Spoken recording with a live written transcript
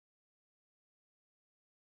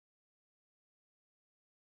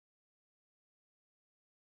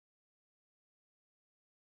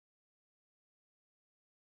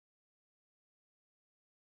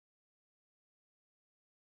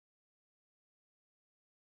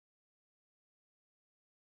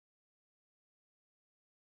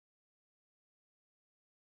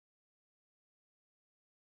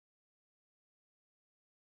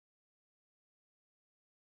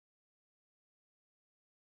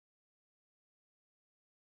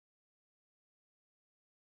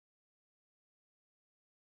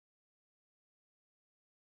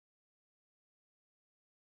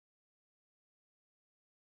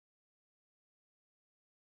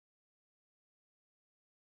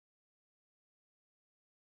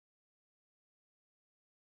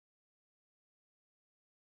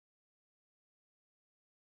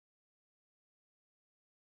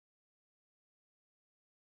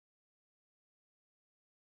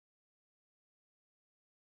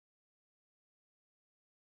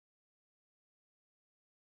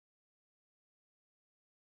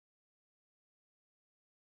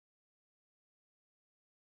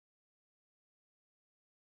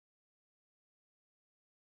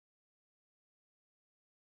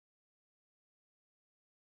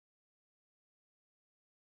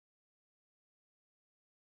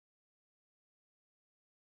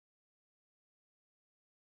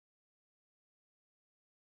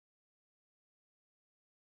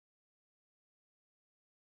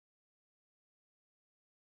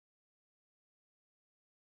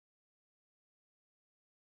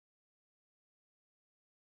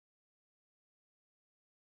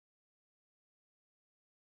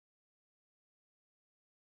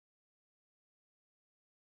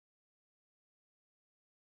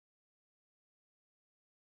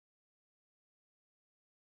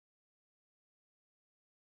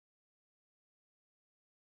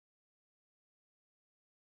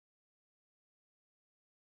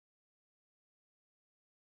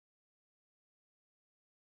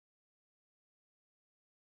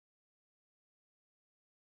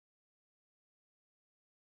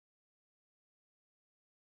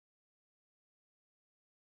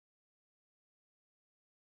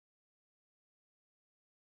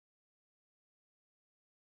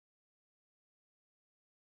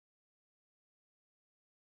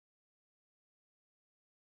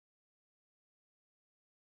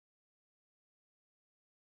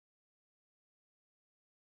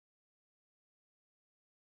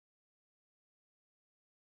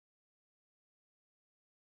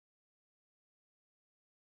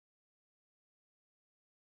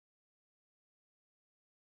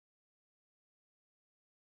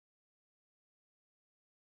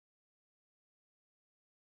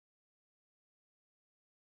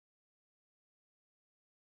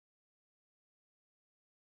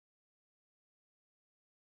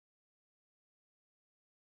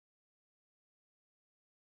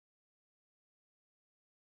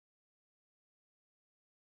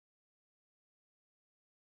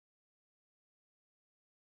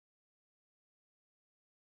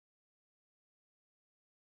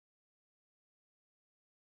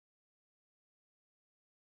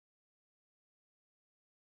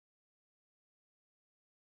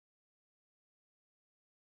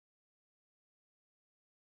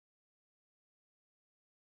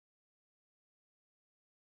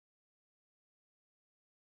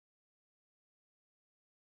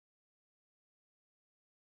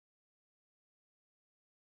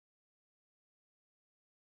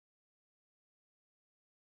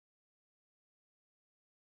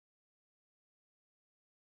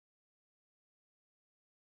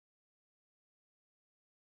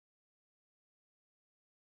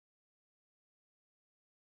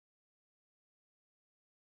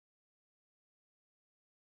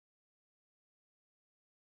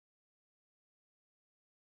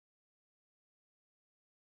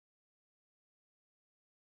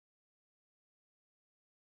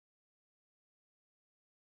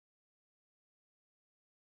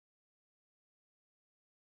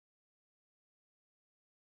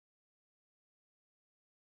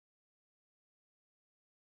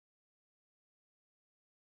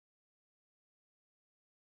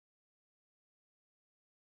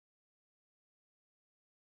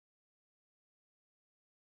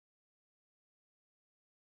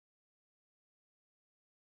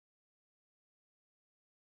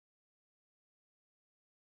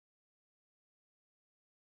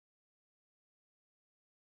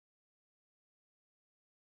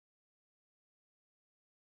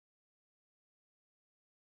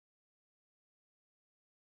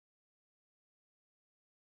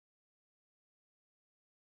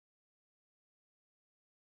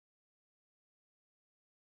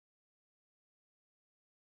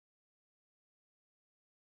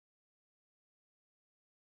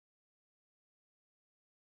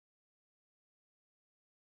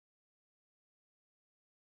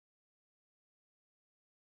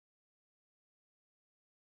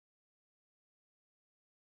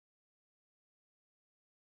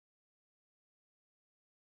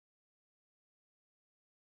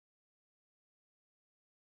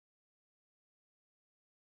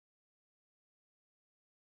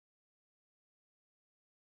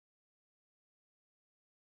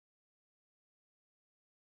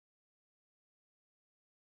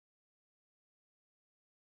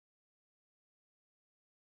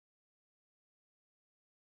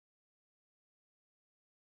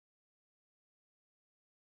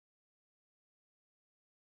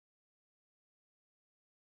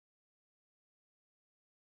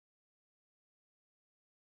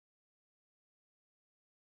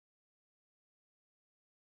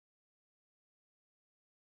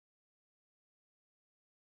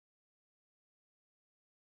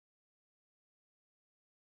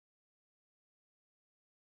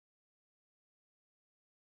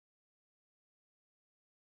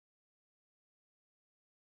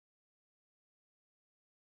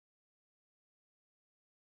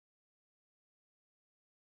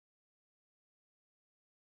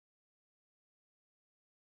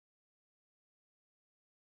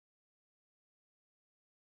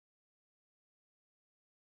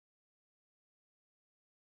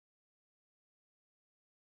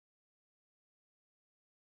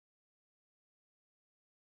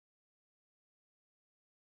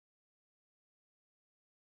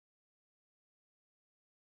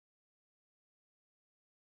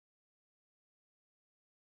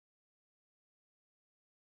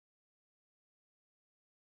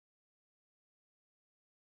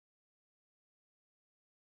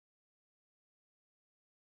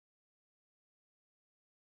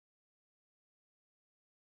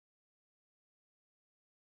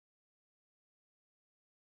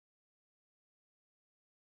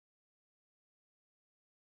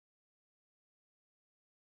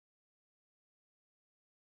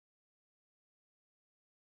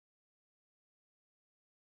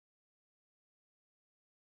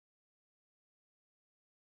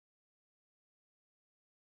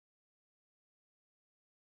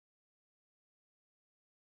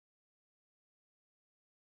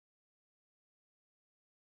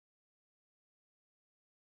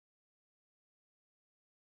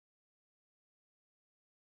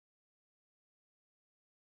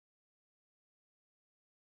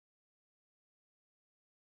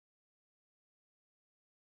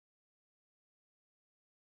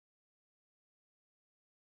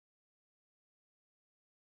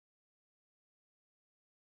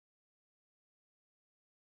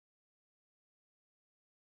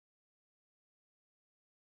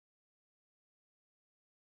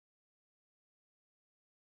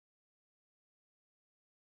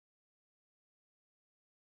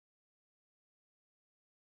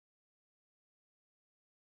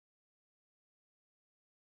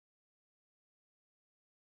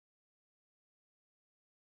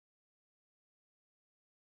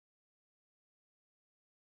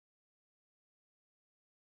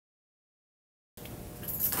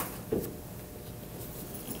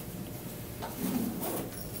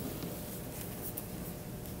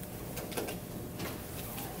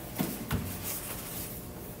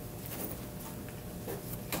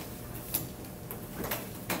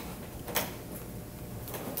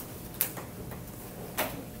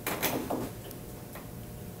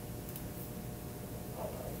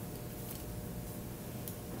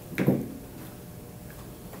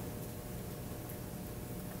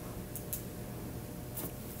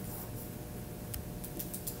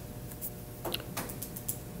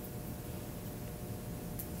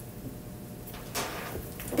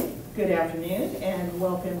Good afternoon and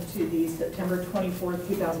welcome to the September 24th,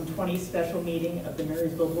 2020 special meeting of the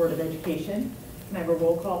Marysville Board of Education. Can I have a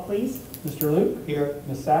roll call, please? Mr. Luke? Here.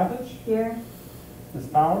 Ms. Savage? Here. Ms.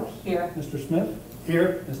 Powers? Here. Mr. Smith?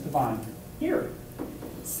 Here. Ms. Devine? Here.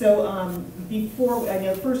 So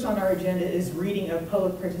first on our agenda is reading of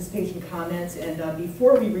public participation comments, and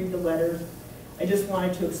before we read the letters, I just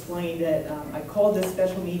wanted to explain that I called this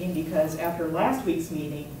special meeting because after last week's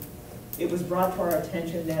meeting, it was brought to our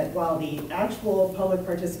attention that while the actual public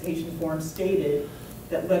participation form stated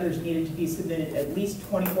that letters needed to be submitted at least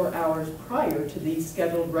 24 hours prior to the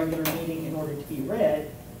scheduled regular meeting in order to be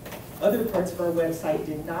read, other parts of our website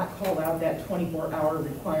did not call out that 24-hour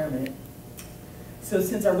requirement. So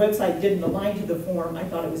since our website didn't align to the form, I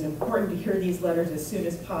thought it was important to hear these letters as soon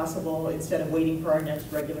as possible instead of waiting for our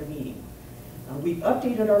next regular meeting. We've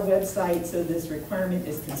updated our website so this requirement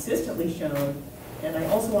is consistently shown, and I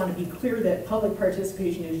also want to be clear that public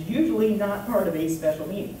participation is usually not part of a special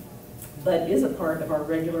meeting, but is a part of our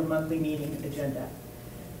regular monthly meeting agenda.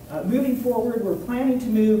 Moving forward, we're planning to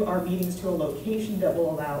move our meetings to a location that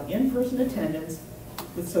will allow in-person attendance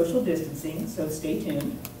with social distancing, so stay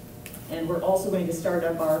tuned. And we're also going to start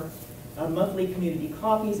up our monthly community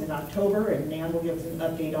coffees in October, and Nan will give us an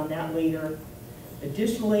update on that later.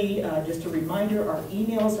 Additionally, just a reminder, our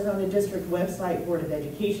emails are on the district website Board of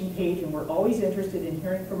Education page, and we're always interested in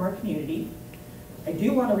hearing from our community. I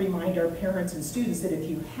do want to remind our parents and students that if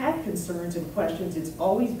you have concerns and questions, it's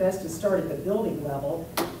always best to start at the building level,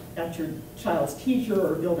 at your child's teacher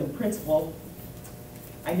or building principal.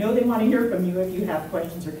 I know they want to hear from you if you have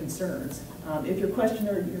questions or concerns. If your question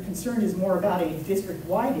or your concern is more about a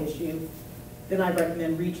district-wide issue, then I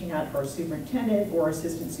recommend reaching out to our superintendent or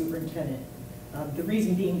assistant superintendent. The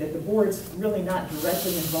reason being that the board's really not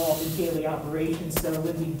directly involved in daily operations, so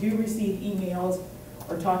when we do receive emails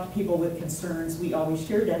or talk to people with concerns, we always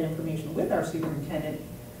share that information with our superintendent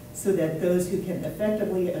so that those who can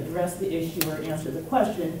effectively address the issue or answer the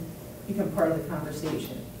question become part of the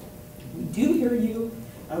conversation. We do hear you,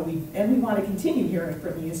 and we want to continue hearing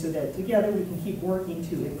from you so that together we can keep working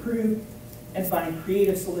to improve and find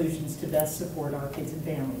creative solutions to best support our kids and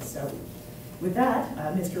families. So with that,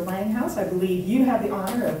 Mr. Langhouse, I believe you have the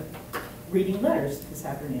honor of reading letters this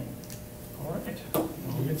afternoon. All right,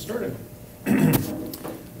 we'll get started.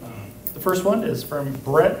 The first one is from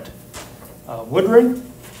Brett Woodring,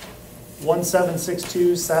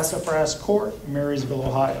 1762 Sassafras Court, Marysville,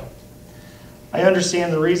 Ohio. I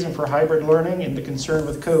understand the reason for hybrid learning and the concern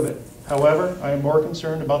with COVID. However, I am more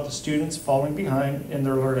concerned about the students falling behind in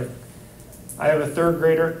their learning. I have a third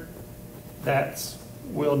grader that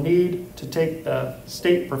will need to take the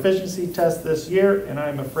state proficiency test this year, and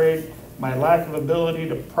I'm afraid my lack of ability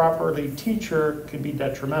to properly teach her could be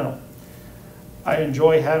detrimental. I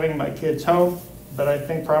enjoy having my kids home, but I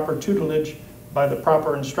think proper tutelage by the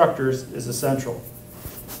proper instructors is essential.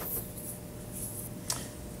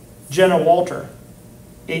 Jenna Walter,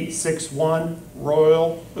 861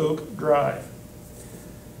 Royal Oak Drive.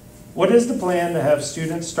 What is the plan to have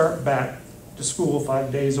students start back to school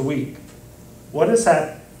 5 days a week? What has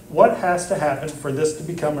to happen for this to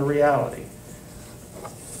become a reality?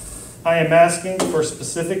 I am asking for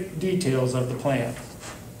specific details of the plan.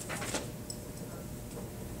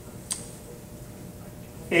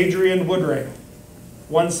 Adrian Woodring,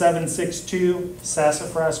 1762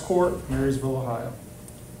 Sassafras Court, Marysville, Ohio.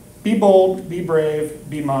 Be bold, be brave,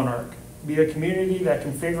 be monarch. Be a community that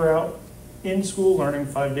can figure out in-school learning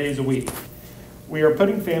 5 days a week. We are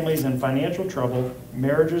putting families in financial trouble,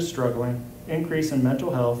 marriages struggling, increase in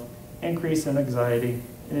mental health, increase in anxiety,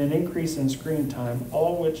 and an increase in screen time,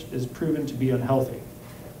 all which is proven to be unhealthy.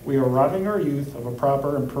 We are robbing our youth of a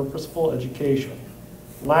proper and purposeful education.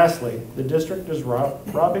 Lastly, the district is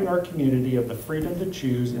robbing our community of the freedom to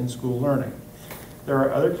choose in-school learning. There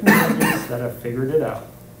are other communities that have figured it out.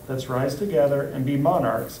 Let's rise together and be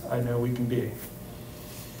monarchs I know we can be.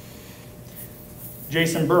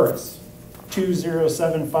 Jason Burris,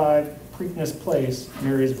 2075 Preakness Place,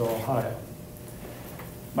 Marysville, Ohio.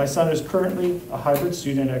 My son is currently a hybrid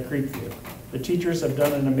student at Creekview. The teachers have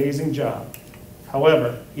done an amazing job.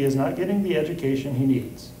 However, he is not getting the education he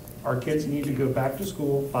needs. Our kids need to go back to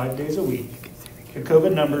school 5 days a week. The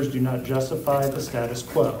COVID numbers do not justify the status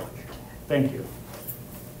quo. Thank you.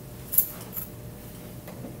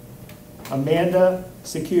 Amanda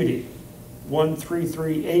Security,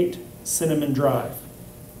 1338 Cinnamon Drive.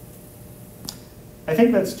 I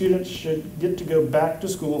think that students should get to go back to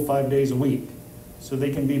school 5 days a week so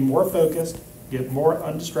they can be more focused, get more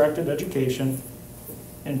undistracted education,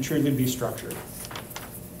 and truly be structured.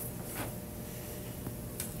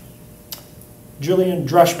 Julian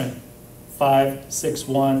Drushman,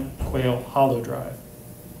 561 Quail Hollow Drive.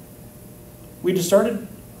 We decided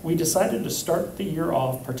to start the year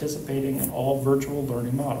off participating in all virtual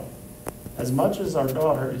learning model. As much as our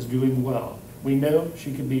daughter is doing well, we know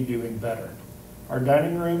she could be doing better. Our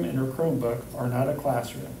dining room and her Chromebook are not a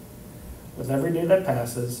classroom. With every day that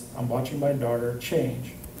passes, I'm watching my daughter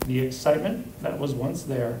change. The excitement that was once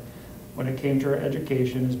there when it came to her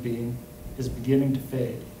education is beginning to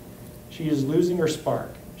fade. She is losing her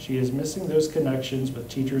spark. She is missing those connections with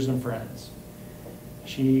teachers and friends.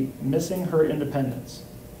 She missing her independence.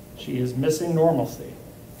 She is missing normalcy.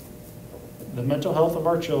 The mental health of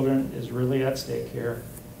our children is really at stake here.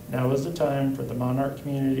 Now is the time for the Monarch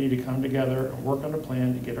community to come together and work on a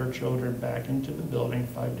plan to get our children back into the building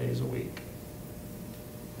 5 days a week.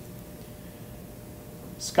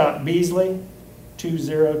 Scott Beasley,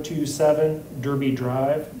 2027 Derby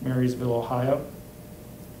Drive, Marysville, Ohio.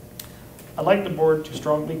 I'd like the board to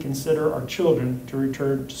strongly consider our children to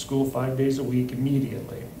return to school 5 days a week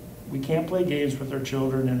immediately. We can't play games with our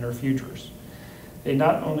children and their futures. They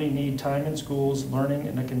not only need time in schools learning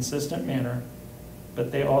in a consistent manner,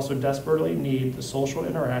 but they also desperately need the social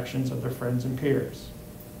interactions of their friends and peers.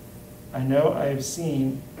 I know I have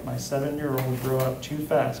seen my 7-year-old grow up too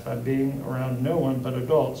fast by being around no one but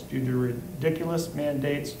adults due to ridiculous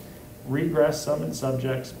mandates, regress some in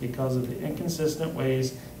subjects because of the inconsistent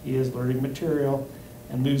ways he is learning material,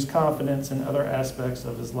 and lose confidence in other aspects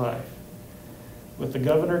of his life. With the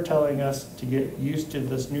governor telling us to get used to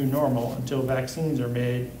this new normal until vaccines are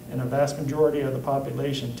made and a vast majority of the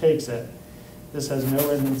population takes it, this has no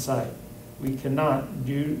end in sight. We cannot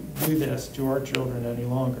do this to our children any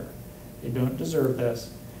longer. They don't deserve this.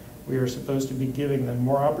 We are supposed to be giving them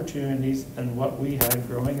more opportunities than what we had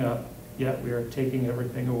growing up, yet we are taking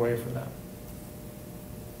everything away from them.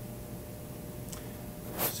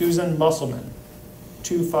 Susan Musselman,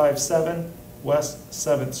 257 West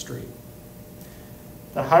 7th Street.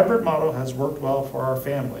 The hybrid model has worked well for our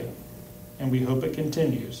family, and we hope it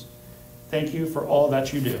continues. Thank you for all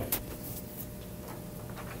that you do.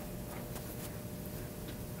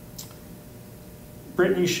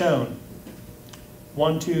 Brittany Schoen,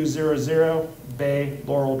 1200 Bay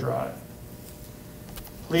Laurel Drive.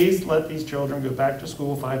 Please let these children go back to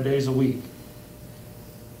school 5 days a week.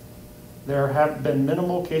 There have been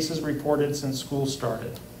minimal cases reported since school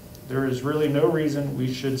started. There is really no reason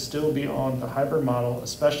we should still be on the hybrid model,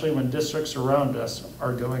 especially when districts around us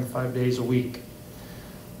are going 5 days a week.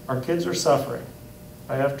 Our kids are suffering.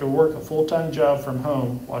 I have to work a full-time job from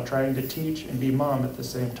home while trying to teach and be mom at the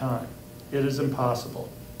same time. It is impossible.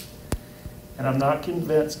 And I'm not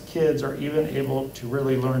convinced kids are even able to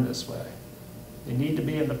really learn this way. They need to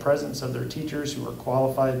be in the presence of their teachers who are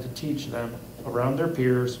qualified to teach them around their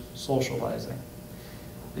peers, socializing.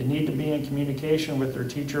 They need to be in communication with their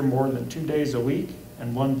teacher more than 2 days a week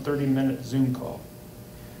and one 30-minute Zoom call.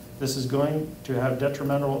 This is going to have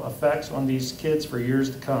detrimental effects on these kids for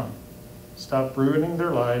years to come. Stop ruining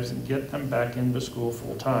their lives and get them back into school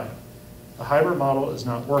full time. The hybrid model is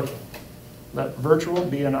not working. Let virtual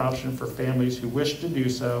be an option for families who wish to do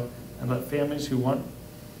so, and let families who want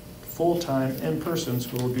full-time in-person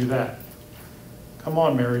school do that. Come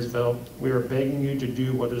on, Marysville, we are begging you to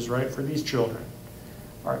do what is right for these children.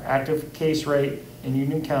 Our active case rate in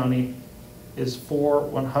Union County is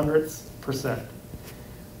 4/100th%.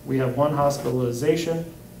 We have 1 hospitalization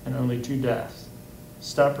and only 2 deaths.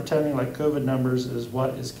 Stop pretending like COVID numbers is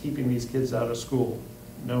what is keeping these kids out of school.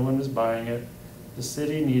 No one is buying it. The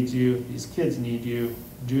city needs you. These kids need you.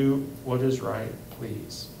 Do what is right,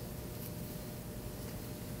 please.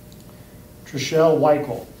 Trishelle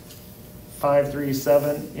Weichel,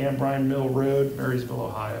 537 Ambrine Mill Road, Marysville,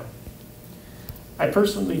 Ohio. I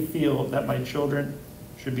personally feel that my children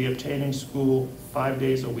should be obtaining school 5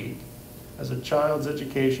 days a week, as a child's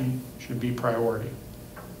education should be priority.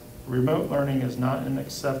 Remote learning is not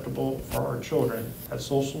unacceptable for our children, as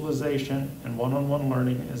socialization and one-on-one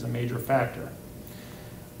learning is a major factor.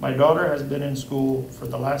 My daughter has been in school for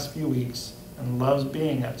the last few weeks and loves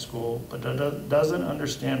being at school, but doesn't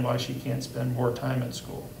understand why she can't spend more time at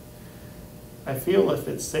school. I feel if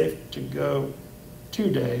it's safe to go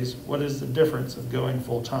 2 days, what is the difference of going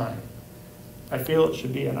full-time? I feel it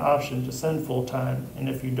should be an option to send full-time, and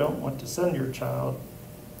if you don't want to send your child,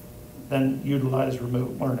 then utilize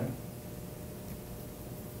remote learning.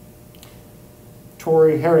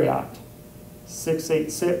 Tori Harriott,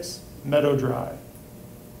 686 Meadow Drive.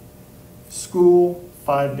 School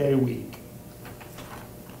 5-day week.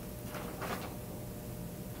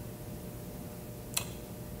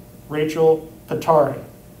 Rachel Patari,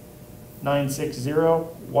 960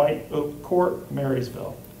 White Oak Court,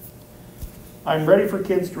 Marysville. I'm ready for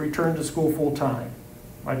kids to return to school full-time.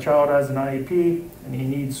 My child has an IEP and he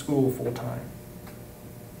needs school full-time.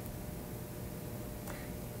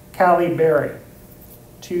 Callie Berry,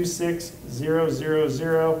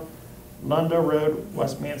 26000 Lunda Road,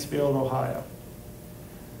 West Mansfield, Ohio.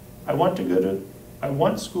 I want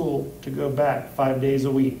school to go back 5 days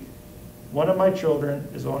a week. One of my children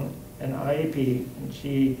is on an IEP and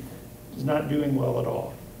she is not doing well at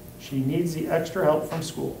all. She needs the extra help from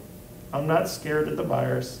school. I'm not scared of the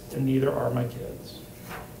virus and neither are my kids.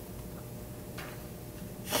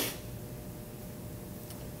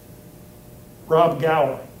 Rob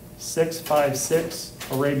Gower, 656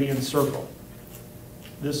 Arabian Circle.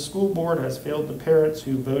 This school board has failed the parents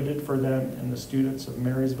who voted for them and the students of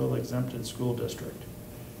Marysville Exempted School District.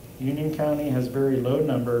 Union County has very low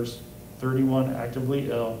numbers, 31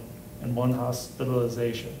 actively ill, and 1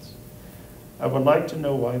 hospitalizations. I would like to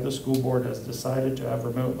know why the school board has decided to have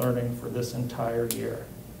remote learning for this entire year.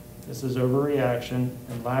 This is overreaction,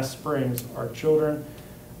 and last spring's our children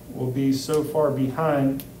will be so far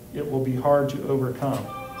behind, it will be hard to overcome.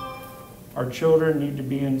 Our children need to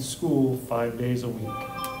be in school 5 days a week.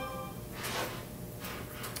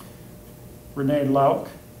 Renee Lauk,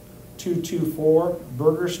 224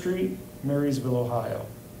 Burger Street, Marysville, Ohio.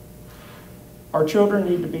 Our children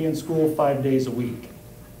need to be in school 5 days a week.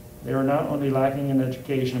 They are not only lacking in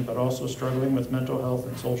education, but also struggling with mental health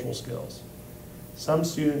and social skills. Some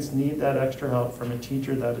students need that extra help from a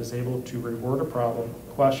teacher that is able to reword a problem,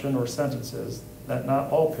 question, or sentences that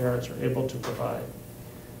not all parents are able to provide.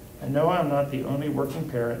 I know I'm not the only working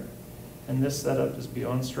parent, and this setup is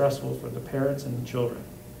beyond stressful for the parents and the children.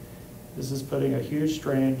 This is putting a huge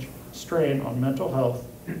strain on mental health,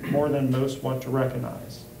 more than most want to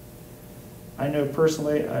recognize. I know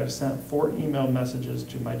personally I've sent 4 email messages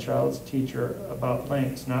to my child's teacher about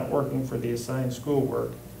links not working for the assigned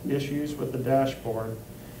schoolwork, issues with the dashboard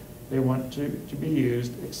they want to be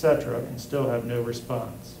used, etc., and still have no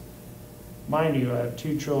response. Mind you, I have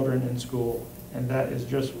 2 children in school, and that is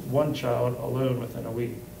just 1 child alone within a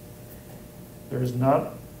week. There is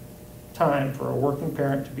not time for a working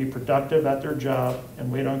parent to be productive at their job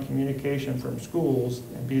and wait on communication from schools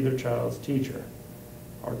and be their child's teacher.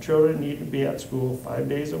 Our children need to be at school 5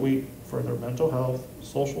 days a week for their mental health,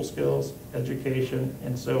 social skills, education,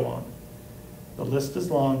 and so on. The list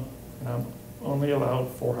is long, and I'm only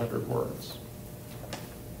allowed 400 words.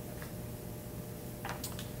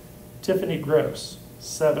 Tiffany Gross,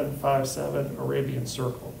 757 Arabian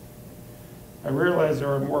Circle. I realize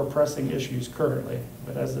there are more pressing issues currently,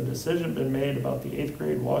 but has the decision been made about the 8th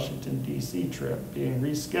grade Washington, D.C. trip being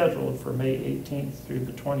rescheduled for May 18th through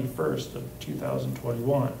the 21st of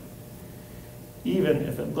 2021? Even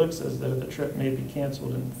if it looks as though the trip may be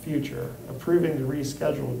canceled in the future, approving the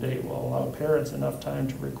rescheduled date will allow parents enough time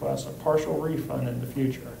to request a partial refund in the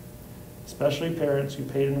future, especially parents who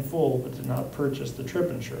paid in full but did not purchase the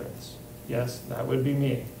trip insurance. Yes, that would be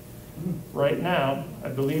me. Right now, I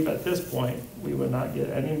believe at this point, we would not get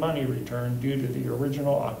any money returned due to the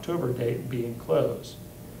original October date being closed.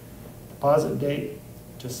 Deposit date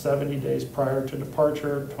to 70 days prior to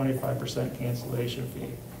departure, 25% cancellation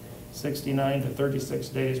fee. 69 to 36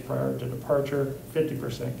 days prior to departure,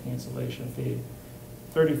 50% cancellation fee.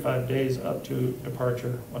 35 days up to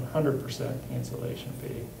departure, 100% cancellation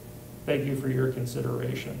fee. Thank you for your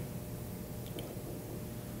consideration.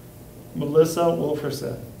 Melissa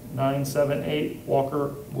Wilkerson, 978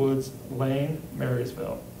 Walker Woods Lane,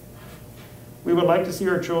 Marysville. We would like to see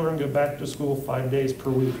our children go back to school 5 days per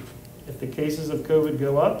week. If the cases of COVID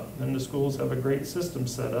go up, then the schools have a great system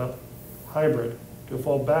set up, hybrid, to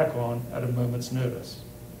fall back on at a moment's notice.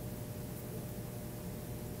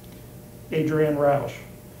 Adrienne Roush,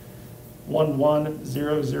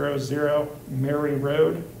 11000 Mary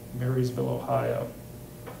Road, Marysville, Ohio.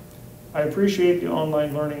 I appreciate the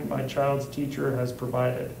online learning my child's teacher has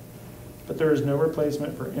provided, but there is no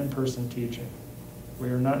replacement for in-person teaching. We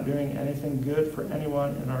are not doing anything good for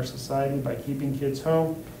anyone in our society by keeping kids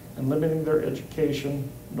home and limiting their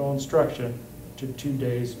educational instruction to 2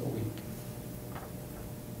 days a week.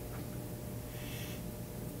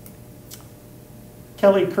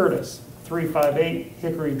 Kelly Curtis, 358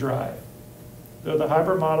 Hickory Drive. Though the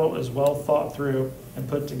hybrid model is well thought through and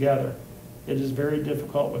put together, it is very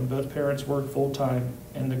difficult when both parents work full-time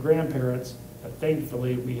and the grandparents, that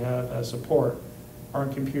thankfully we have as support,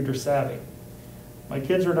 aren't computer savvy. My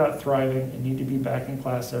kids are not thriving and need to be back in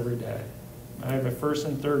class every day. I have a 1st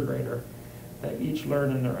and 3rd grader that each learn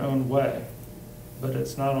in their own way, but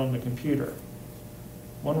it's not on the computer.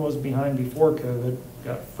 One was behind before COVID,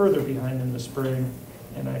 got further behind in the spring,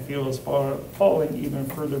 and I feel is falling even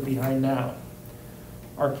further behind now.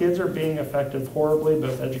 Our kids are being affected horribly,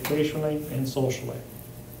 both educationally and socially.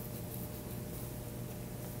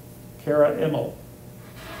 Kara Immel,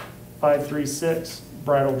 536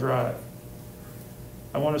 Bridle Drive.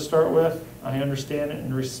 I want to start with, I understand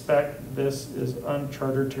and respect this is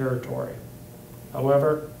uncharted territory.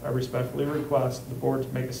 However, I respectfully request the board to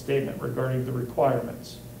make a statement regarding the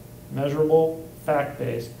requirements, measurable,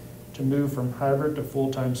 fact-based, to move from hybrid to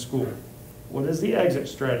full-time school. What is the exit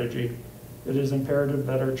strategy? It is imperative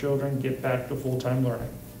that our children get back to full-time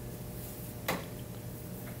learning.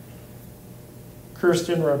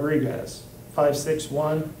 Kirsten Rodriguez,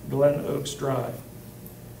 561 Glen Oaks Drive.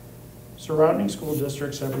 Surrounding school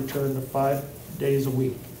districts have returned to 5 days a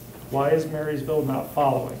week. Why is Marysville not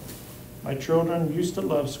following? My children used to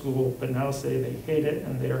love school, but now say they hate it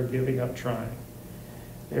and they are giving up trying.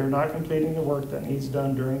 They are not completing the work that needs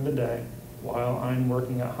done during the day while I'm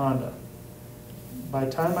working at Honda. By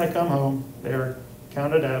the time I come home, they are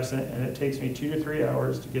counted absent and it takes me 2 to 3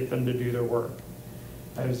 hours to get them to do their work.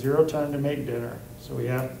 I have 0 time to make dinner, so we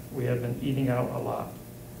have been eating out a lot.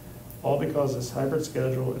 All because this hybrid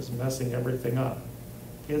schedule is messing everything up.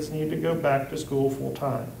 Kids need to go back to school full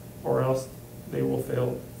time, or else they will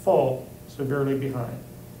fall severely behind.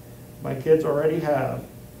 My kids already have,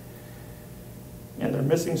 and they're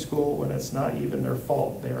missing school when it's not even their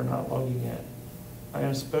fault they are not logging in.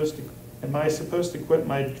 Am I supposed to quit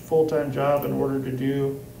my full-time job in order to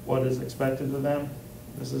do what is expected of them?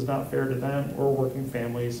 This is not fair to them or working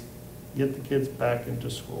families. Get the kids back into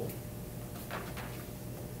school.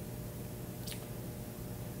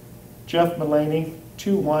 Jeff Mullaney,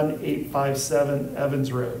 21857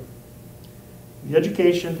 Evans Road. The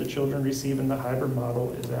education the children receive in the hybrid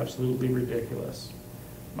model is absolutely ridiculous.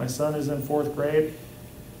 My son is in 4th grade.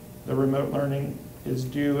 The remote learning is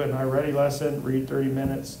do an I-Ready lesson, read 30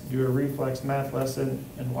 minutes, do a reflex math lesson,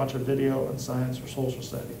 and watch a video on science or social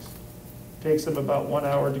studies. It takes him about 1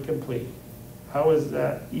 hour to complete. How is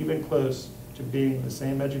that even close to being the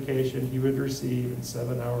same education he would receive in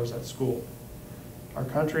 7 hours at school? Our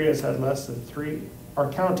county has had less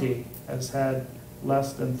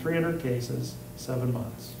than 300 cases, 7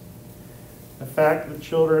 months. The fact that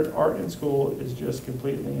children aren't in school is just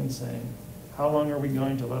completely insane. How long are we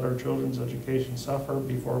going to let our children's education suffer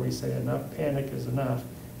before we say enough panic is enough,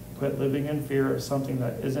 quit living in fear of something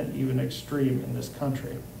that isn't even extreme in this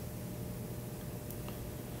country?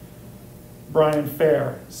 Brian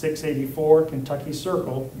Fair, 684 Kentucky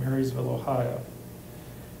Circle, Marysville, Ohio.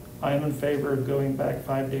 I am in favor of going back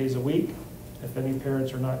 5 days a week. If any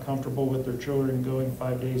parents are not comfortable with their children going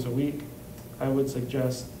 5 days a week, I would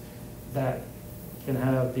suggest that can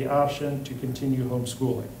have the option to continue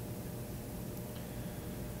homeschooling.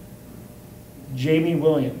 Jamie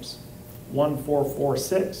Williams,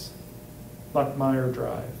 1446 Buckmeyer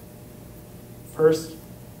Drive. First,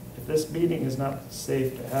 if this meeting is not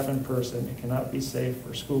safe to have in person, it cannot be safe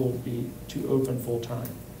for school to open full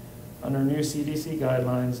time. Under new CDC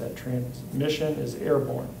guidelines, that transmission is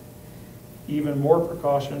airborne. Even more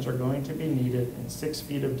precautions are going to be needed, and 6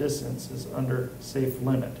 feet of distance is under safe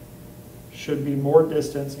limit. Should be more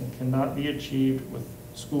distance and cannot be achieved with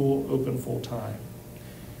school open full time.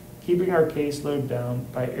 Keeping our caseload down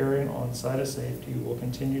by erring on side of safety will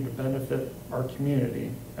continue to benefit our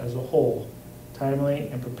community as a whole, timely,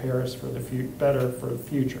 and prepare us for better for the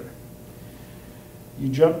future. You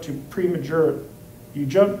jump too prematurely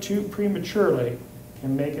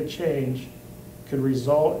can make a change, could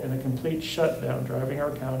result in a complete shutdown, driving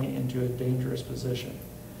our county into a dangerous position.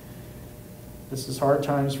 This is hard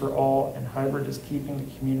times for all, and hybrid is keeping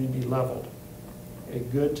the community leveled. A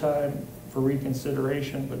good time for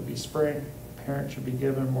reconsideration would be spring. Parents should be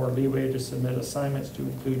given more leeway to submit assignments to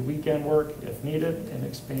include weekend work if needed and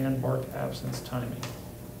expand marked absence timing.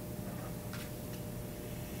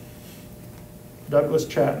 Douglas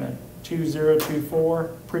Chapman,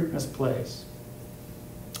 2024 Preakness Place.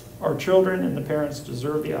 Our children and the parents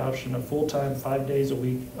deserve the option of full-time 5 days a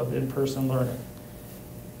week of in-person learning.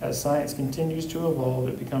 As science continues to evolve,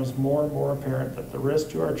 it becomes more and more apparent that the risk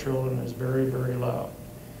to our children is very, very low.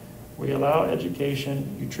 We allow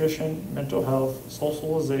education, nutrition, mental health,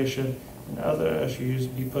 socialization, and other issues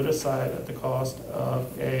be put aside at the cost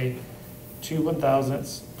of a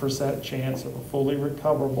 2/1000% chance of a fully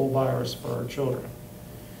recoverable virus for our children.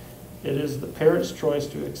 It is the parents' choice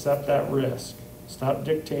to accept that risk. Stop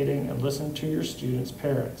dictating and listen to your students'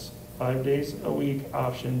 parents. 5 days a week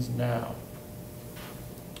options now.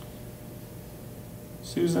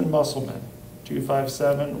 Susan Musselman,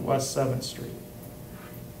 257 West 7th Street.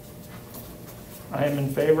 I am in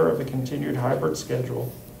favor of a continued hybrid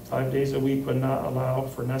schedule 5 days a week would not allow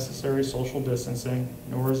for necessary social distancing,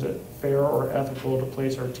 nor is it fair or ethical to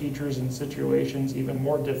place our teachers in situations even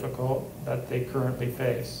more difficult that they currently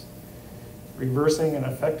face. Reversing an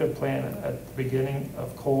effective plan at the beginning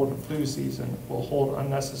of cold and flu season will hold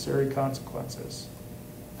unnecessary consequences.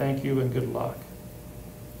 Thank you and good luck.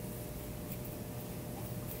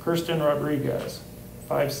 Kirsten Rodriguez,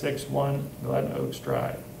 561 Glen Oaks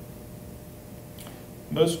Drive.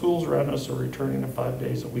 Most schools around us are returning to 5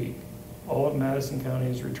 days a week. All of Madison County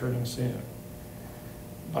is returning soon.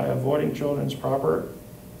 By avoiding children's proper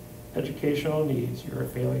educational needs, you are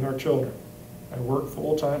failing our children. I work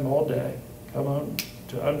full-time all day, come home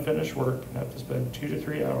to unfinished work, and have to spend 2 to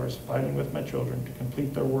 3 hours fighting with my children to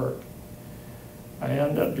complete their work. I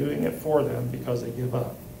end up doing it for them because they give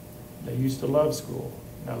up. They used to love school.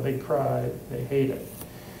 Now they cry, they hate it.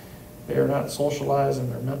 They are not socialized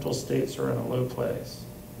and their mental states are in a low place.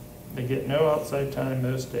 They get no outside time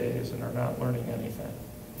most days and are not learning anything.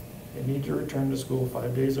 They need to return to school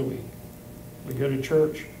 5 days a week. We go to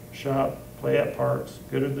church, shop, play at parks,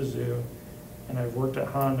 go to the zoo, and I've worked at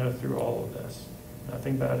Honda through all of this.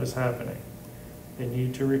 Nothing bad is happening. They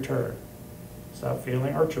need to return. Stop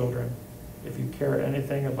failing our children. If you care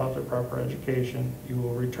anything about their proper education, you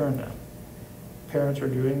will return them. Parents are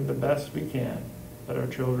doing the best we can, but our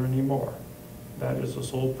children need more. That is the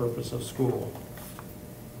sole purpose of school.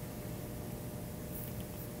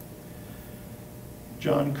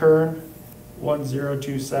 John Kern,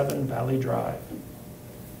 1027 Valley Drive.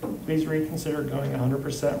 Please reconsider going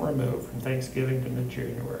 100% remote from Thanksgiving to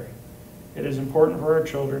mid-January. It is important for our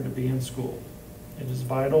children to be in school. It is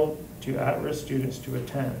vital to at-risk students to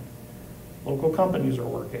attend. Local companies are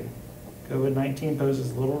working. COVID-19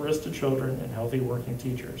 poses little risk to children and healthy working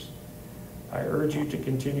teachers. I urge you to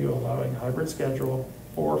continue allowing hybrid schedule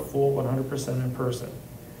or full 100% in person.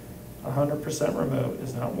 100% remote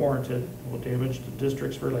is not warranted and will damage the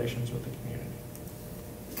district's relations with the community.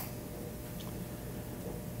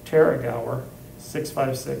 Tara Gower,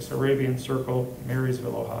 656 Arabian Circle,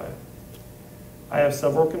 Marysville, Ohio. I have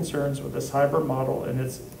several concerns with this hybrid model and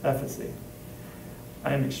its efficacy.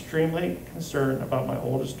 I am extremely concerned about my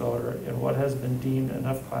oldest daughter and what has been deemed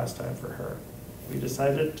enough class time for her. We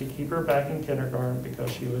decided to keep her back in kindergarten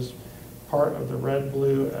because she was part of the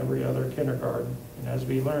red-blue every other kindergarten, and as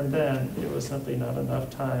we learned then, it was simply not enough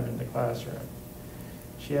time in the classroom.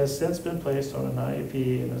 She has since been placed on an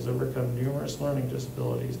IEP and has overcome numerous learning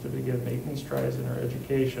disabilities to begin making strides in her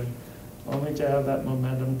education, only to have that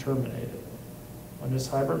momentum terminated. When this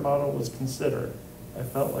hybrid model was considered, I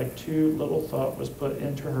felt like too little thought was put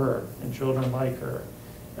into her and children like her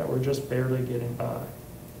that were just barely getting by.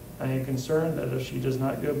 I am concerned that if she does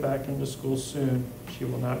not go back into school soon, she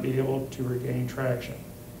will not be able to regain traction.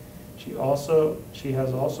 She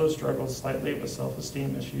has also struggled slightly with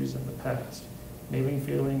self-esteem issues in the past, maybe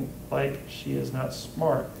feeling like she is not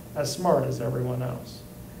as smart as everyone else.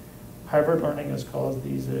 Hybrid learning has caused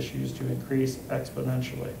these issues to increase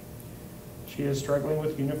exponentially. She is struggling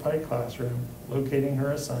with unified classroom, locating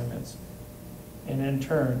her assignments, and in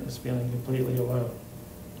turn is feeling completely alone.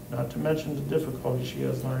 Not to mention the difficulty she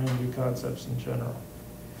has learning new concepts in general.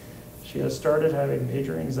 She has started having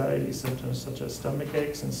major anxiety symptoms such as stomach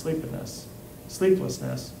aches and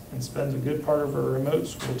sleeplessness, and spends a good part of her remote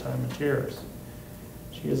school time in tears.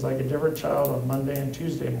 She is like a different child on Monday and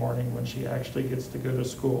Tuesday morning when she actually gets to go to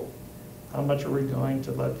school. How much are we going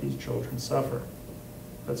to let these children suffer?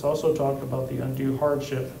 Let's also talk about the undue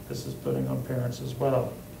hardship that this is putting on parents as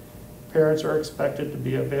well. Parents are expected to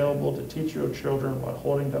be available to teach your children while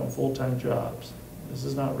holding down full-time jobs. This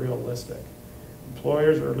is not realistic.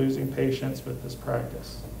 Employers are losing patience with this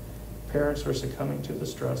practice. Parents are succumbing to the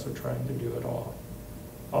stress of trying to do it all.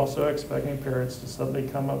 Also, expecting parents to suddenly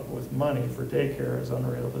come up with money for daycare is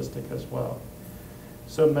unrealistic as well.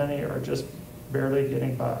 So many are just barely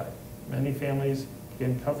getting by. Many families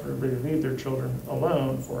can comfortably leave their children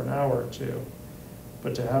alone for an hour or two,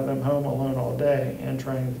 but to have them home alone all day and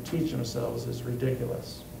trying to teach themselves is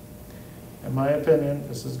ridiculous. In my opinion,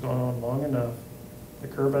 this has gone on long enough. The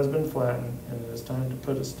curve has been flattened, and it is time to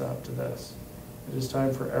put a stop to this. It is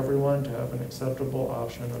time for everyone to have an acceptable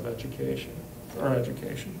option of education.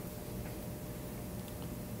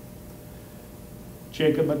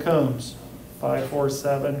 Jacob McCombs,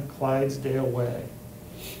 547 Clydesdale Way.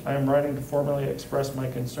 I am writing to formally express my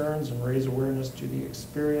concerns and raise awareness to the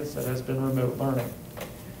experience that has been remote learning.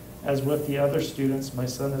 As with the other students, my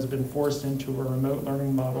son has been forced into a remote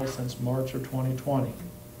learning model since March of 2020.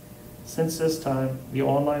 Since this time, the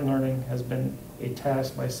online learning has been a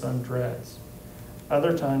task my son dreads.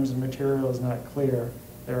 Other times the material is not clear.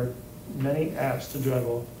 There are many apps to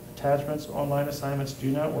juggle, a attachments, online assignments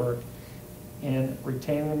do not work, and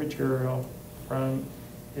retaining the material from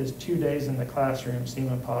his 2 days in the classroom seem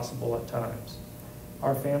impossible at times.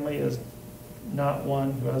 Our family is not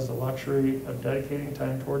one who has the luxury of dedicating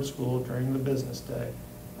time towards school during the business day.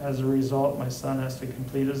 As a result, my son has to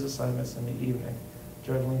complete his assignments in the evening,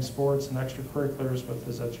 juggling sports and extracurriculars with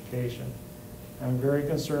his education. I'm very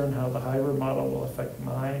concerned how the hybrid model will affect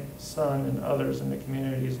my son and others in the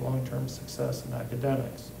community's long-term success in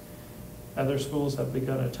academics. Other schools have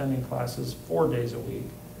begun attending classes 4 days a week.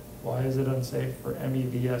 Why is it unsafe for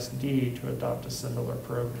MEVSD to adopt a similar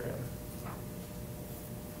program?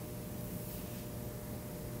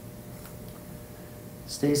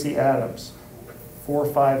 Stacy Adams,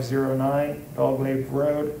 4509 Dogleg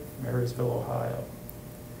Road, Marysville, Ohio.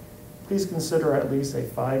 Please consider at least a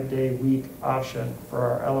 5-day week option for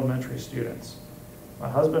our elementary students. My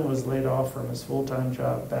husband was laid off from his full-time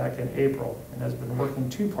job back in April and has been working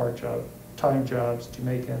 2 part-time jobs to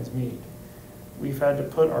make ends meet. We've had to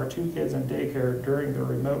put our 2 kids in daycare during the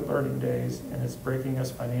remote learning days, and it's breaking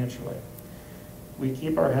us financially. We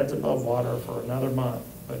keep our heads above water for another month,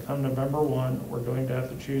 but come November 1, we're going to have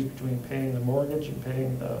to choose between paying the mortgage and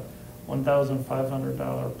paying the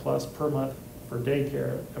 $1,500 plus per month for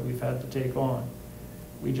daycare that we've had to take on.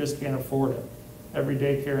 We just can't afford it. Every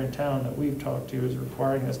daycare in town that we've talked to is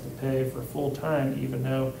requiring us to pay for full time, even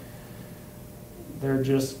though they'll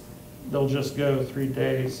just go 3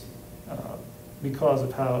 days because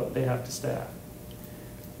of how they have to staff.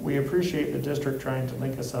 We appreciate the district trying to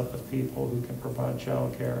link us up with people who can provide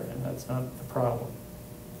childcare, and that's not the problem.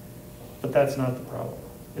 But that's not the problem.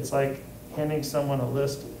 It's like handing someone a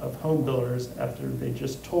list of home builders after they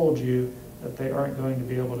just told you that they aren't going to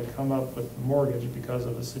be able to come up with a mortgage because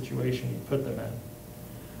of the situation you put them in.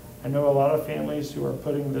 I know a lot of families who are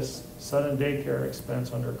putting this sudden daycare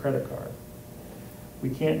expense on their credit card. We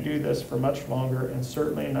can't do this for much longer, and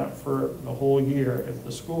certainly not for the whole year if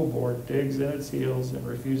the school board digs in its heels and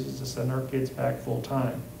refuses to send our kids back full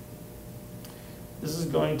time. This is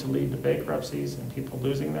going to lead to bankruptcies and people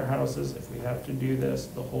losing their houses if we have to do this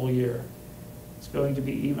the whole year. It's going to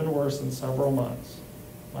be even worse in several months.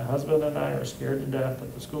 My husband and I are scared to death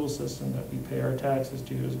that the school system that we pay our taxes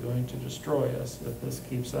to is going to destroy us if this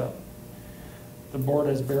keeps up. The board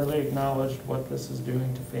has barely acknowledged what this is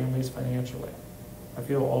doing to families financially. I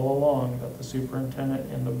feel all along that the superintendent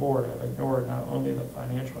and the board have ignored not only the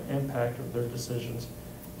financial impact of their decisions,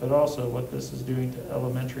 but also what this is doing to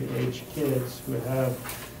elementary age kids who have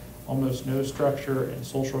almost no structure and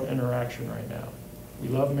social interaction right now. We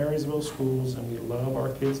love Marysville schools and we love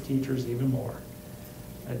our kids' teachers even more.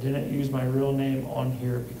 I didn't use my real name on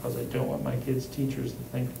here because I don't want my kids' teachers to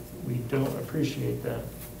think we don't appreciate them,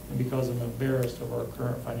 and because I'm embarrassed of our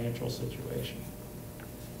current financial situation.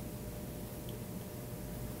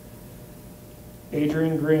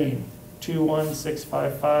 Adrian Green,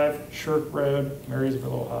 21655 Shirk Road,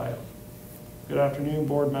 Marysville, Ohio. Good afternoon,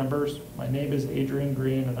 board members. My name is Adrian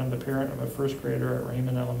Green, and I'm the parent of a first grader at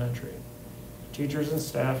Raymond Elementary. Teachers and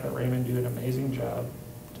staff at Raymond do an amazing job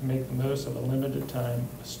to make the most of a limited time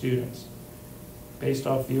with students. Based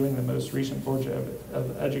off viewing the most recent Board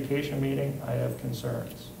of Education meeting, I have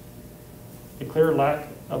concerns. A clear lack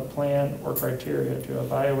of plan or criteria to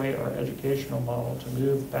evaluate our educational model to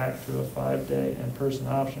move back to a 5-day in-person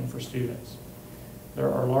option for students.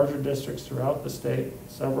 There are larger districts throughout the state,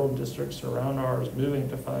 several districts around ours moving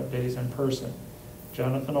to 5 days in person.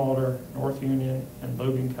 Jonathan Alder, North Union, and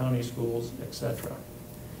Logan County schools, etc.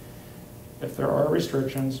 If there are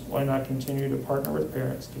restrictions, why not continue to partner with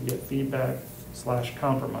parents to get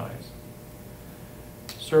feedback/compromise?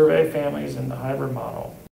 Survey families in the hybrid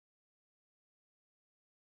model.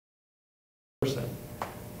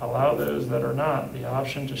 Allow those that are not the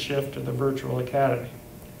option to shift to the virtual academy.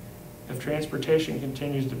 If transportation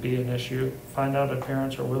continues to be an issue, find out if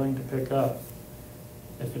parents are willing to pick up.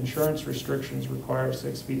 If insurance restrictions require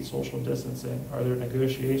 6 feet social distancing, are there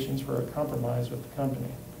negotiations for a compromise with the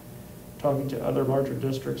company? Talking to other larger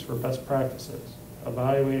districts for best practices.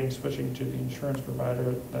 Evaluating switching to the insurance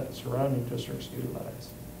provider that surrounding districts utilize.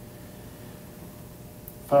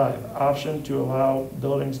 5, option to allow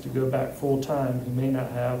buildings to go back full-time who may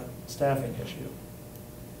not have staffing issue.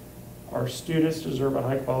 Our students deserve a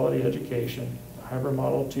high-quality education. The hybrid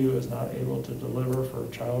model 2 is not able to deliver for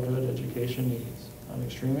childhood education needs. I'm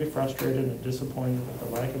extremely frustrated and disappointed with the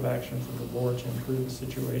lack of action from the board to improve the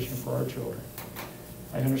situation for our children.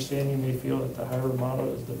 I understand you may feel that the hybrid model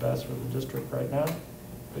is the best for the district right now,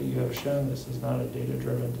 but you have shown this is not a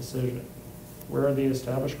data-driven decision. Where are the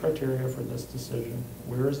established criteria for this decision?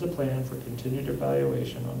 Where is the plan for continued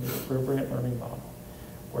evaluation on the appropriate learning model?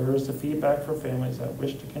 Where is the feedback for families that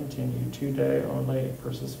wish to continue 2-day only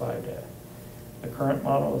versus 5-day? The current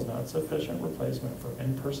model is not sufficient replacement for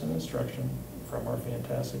in-person instruction from our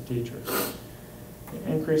fantastic teachers.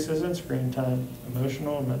 The increases in screen time,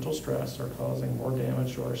 emotional and mental stress are causing more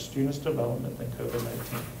damage to our students' development than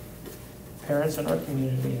COVID-19. Parents in our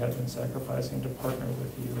community have been sacrificing to partner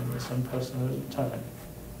with you in this unprecedented time,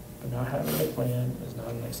 but not having a plan is not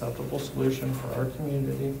an acceptable solution for our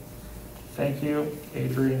community. Thank you,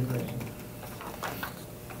 Adrian Green.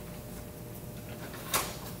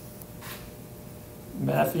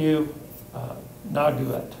 Matthew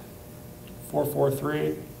Naguet,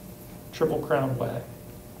 443 Triple Crown Way.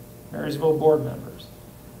 Marysville board members,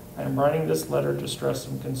 I am writing this letter to stress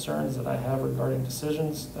some concerns that I have regarding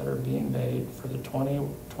decisions that are being made for the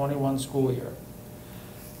 2021 school year.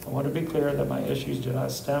 I want to be clear that my issues do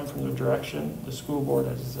not stem from the direction the school board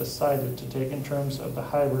has decided to take in terms of the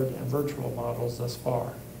hybrid and virtual models thus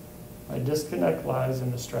far. My disconnect lies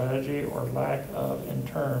in the strategy or lack of in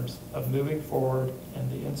terms of moving forward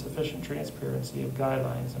and the insufficient transparency of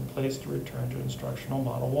guidelines in place to return to instructional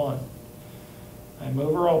model 1. I am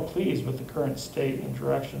overall pleased with the current state and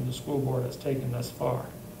direction the school board has taken thus far.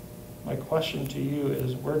 My question to you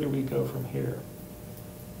is, where do we go from here?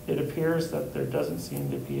 It appears that there doesn't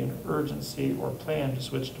seem to be an urgency or plan to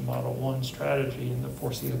switch to Model 1 strategy in the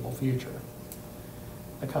foreseeable future.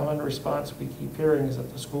 The common response we keep hearing is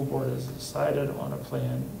that the school board has decided on a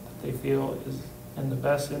plan that they feel is in the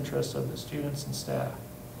best interest of the students and staff.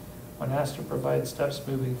 When asked to provide steps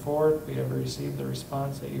moving forward, we have received the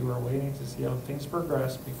response that you are waiting to see how things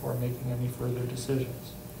progress before making any further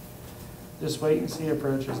decisions. This wait-and-see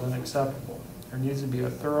approach is unacceptable. There needs to be a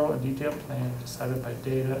thorough and detailed plan decided by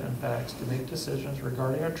data and facts to make decisions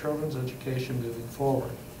regarding our children's education moving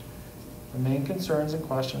forward. The main concerns and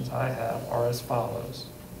questions I have are as follows.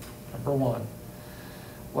 Number 1,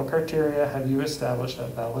 what criteria have you established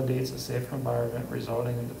that validates a safe environment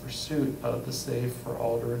resulting in the pursuit of the safe for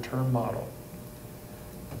all to return model?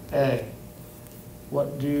 A,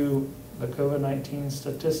 what do the COVID-19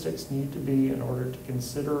 statistics need to be in order to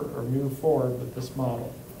consider or move forward with this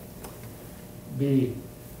model? B,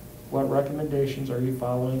 what recommendations are you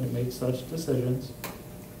following to make such decisions?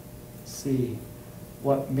 C,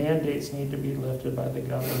 what mandates need to be lifted by the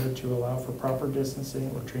governor to allow for proper distancing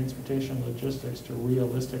or transportation logistics to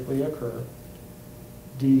realistically occur?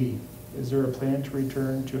 D, is there a plan to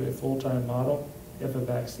return to a full-time model if a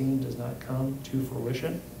vaccine does not come to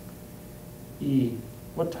fruition? E,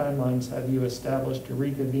 what timelines have you established to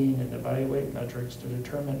reconvene and evaluate metrics to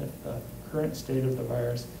determine if the current state of the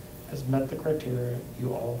virus has met the criteria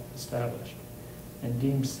you all established and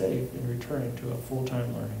deemed safe in returning to a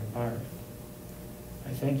full-time learning environment? I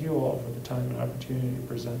thank you all for the time and opportunity to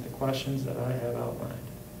present the questions that I have outlined.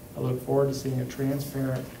 I look forward to seeing a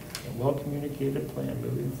transparent and well-communicated plan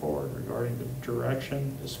moving forward regarding the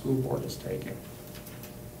direction the school board is taking.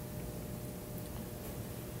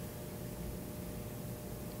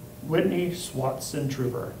 Whitney Swatson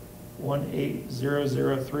Trooper,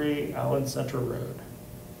 18003 Allen Center Road.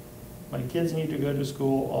 My kids need to go to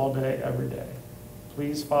school all day, every day.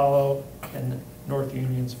 Please follow in North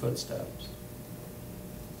Union's footsteps.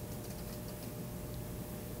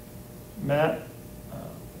 Matt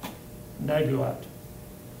Naguat,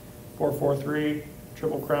 443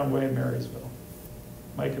 Triple Crown Way, Marysville.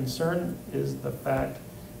 My concern is the fact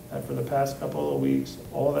that for the past couple of weeks,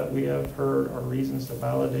 all that we have heard are reasons to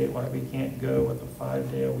validate why we can't go with a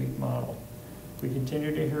 5-day-a-week model. We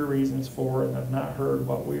continue to hear reasons for and have not heard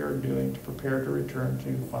what we are doing to prepare to return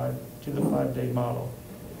to the 5-day model.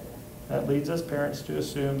 That leads us parents to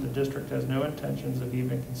assume the district has no intentions of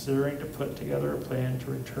even considering to put together a plan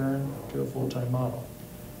to return to a full-time model.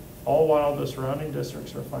 All while the surrounding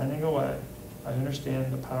districts are finding a way, I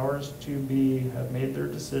understand the powers to be have made their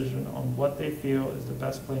decision on what they feel is the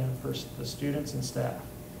best plan for the students and staff.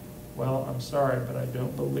 Well, I'm sorry, but I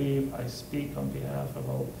don't believe I speak on behalf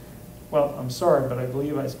of I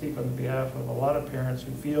believe I speak on behalf of a lot of parents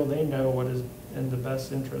who feel they know what is in the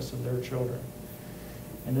best interest of their children.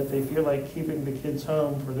 And if they feel like keeping the kids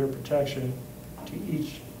home for their protection, to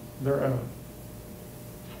each their own.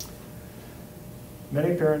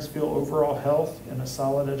 Many parents feel overall health and a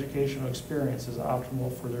solid educational experience is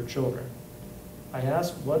optimal for their children. I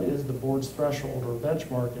ask, what is the board's threshold or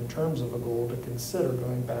benchmark in terms of a goal to consider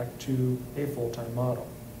going back to a full-time model?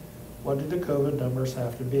 What do the COVID numbers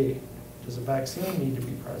have to be? Does a vaccine need to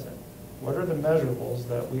be present? What are the measurables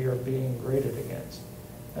that we are being graded against?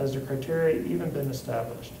 Has the criteria even been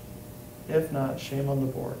established? If not, shame on the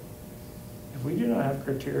board. If we do not have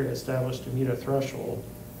criteria established to meet a threshold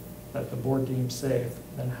that the board deems safe,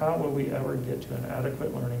 then how will we ever get to an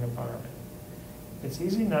adequate learning environment? It's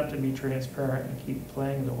easy not to be transparent and keep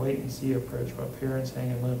playing the wait and see approach while parents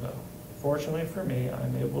hang in limbo. Fortunately for me,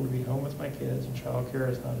 I'm able to be home with my kids and childcare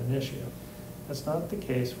is not an issue. That's not the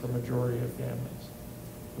case for a majority of families.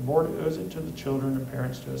 The board owes it to the children and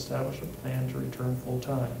parents to establish a plan to return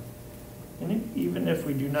full-time. And even if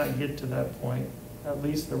we do not get to that point, at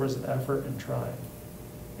least there was an effort in trying.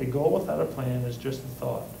 A goal without a plan is just a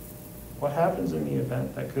thought. What happens in the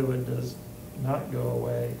event that COVID does not go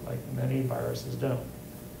away like many viruses don't?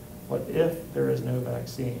 What if there is no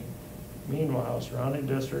vaccine? Meanwhile, surrounding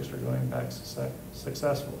districts are going back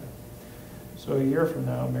successfully. So a year from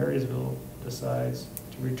now, Marysville decides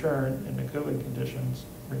to return and the COVID conditions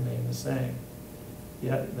remain the same.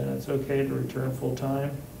 Yet, then it's okay to return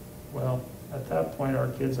full-time? Well, at that point, our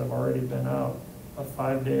kids have already been out of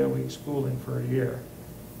 5-day-a-week schooling for a year.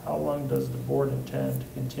 How long does the board intend to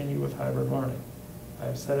continue with hybrid learning? I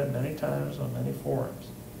have said it many times on many forums.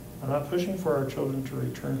 I'm not pushing for our children to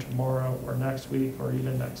return tomorrow or next week or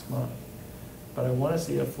even next month. But I want to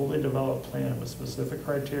see a fully developed plan with specific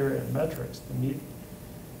criteria and metrics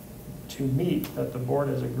to meet that the board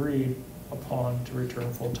has agreed upon to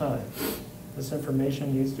return full-time. This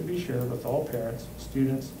information needs to be shared with all parents,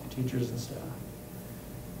 students, teachers, and staff.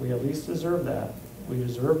 We at least deserve that. We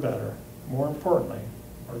deserve better. More importantly,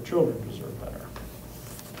 our children deserve better.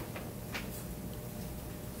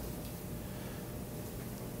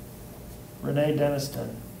 Renee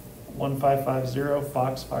Deniston, 1550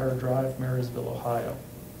 Foxfire Drive, Marysville, Ohio.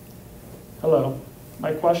 Hello.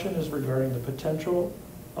 My question is regarding the potential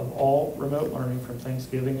of all remote learning from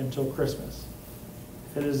Thanksgiving until Christmas.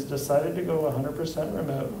 If it is decided to go 100%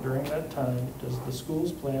 remote during that time, does the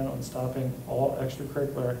schools plan on stopping all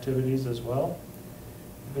extracurricular activities as well?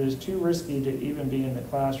 If it is too risky to even be in the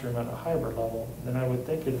classroom at a hybrid level, then I would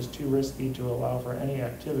think it is too risky to allow for any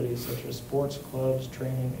activities such as sports, clubs,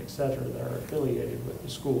 training, etc. that are affiliated with the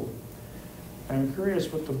school. I am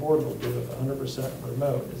curious what the board will do if 100%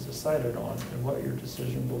 remote is decided on and what your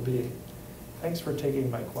decision will be. Thanks for taking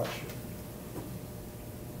my question.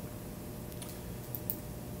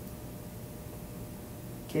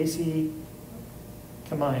 Casey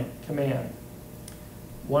Command,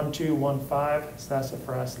 1215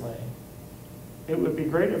 Sassafras Lane. It would be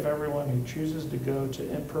great if everyone who chooses to go to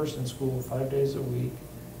in-person school 5 days a week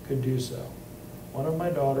could do so. One of my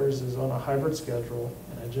daughters is on a hybrid schedule,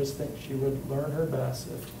 and I just think she would learn her best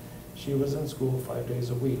if she was in school 5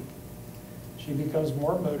 days a week. She becomes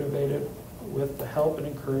more motivated with the help and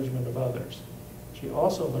encouragement of others. She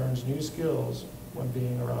also learns new skills when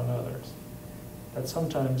being around others that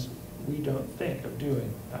sometimes we don't think of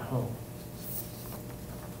doing at home.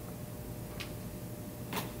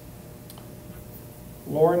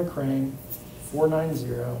 Lauren Crane,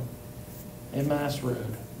 490 Emmaus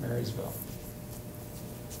Road, Marysville.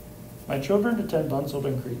 My children attend Dunsill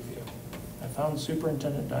and Creekview. I found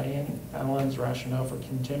Superintendent Diane Allen's rationale for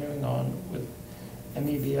continuing on with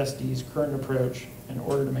MEVSD's current approach in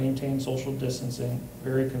order to maintain social distancing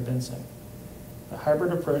very convincing. The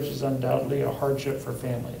hybrid approach is undoubtedly a hardship for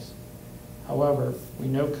families. However, we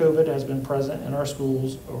know COVID has been present in our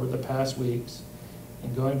schools over the past weeks,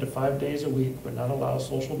 and going to 5 days a week would not allow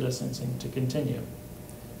social distancing to continue.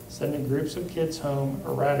 Sending groups of kids home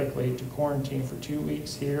erratically to quarantine for 2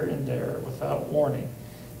 weeks here and there without warning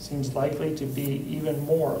seems likely to be even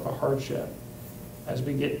more of a hardship as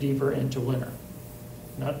we get deeper into winter.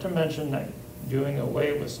 Not to mention that doing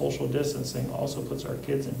away with social distancing also puts our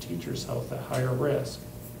kids' and teachers' health at higher risk.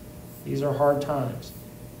 These are hard times,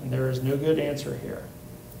 and there is no good answer here,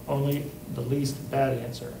 only the least bad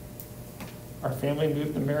answer. Our family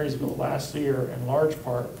moved to Marysville last year in large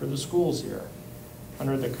part for the schools here.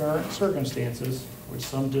 Under the current circumstances, which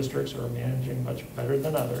some districts are managing much better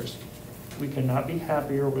than others, we cannot be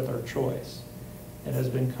happier with our choice. It has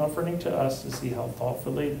been comforting to us to see how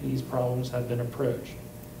thoughtfully these problems have been approached.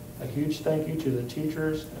 A huge thank you to the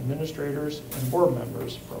teachers, administrators, and board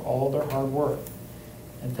members for all their hard work.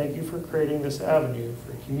 And thank you for creating this avenue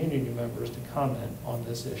for community members to comment on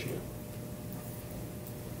this issue.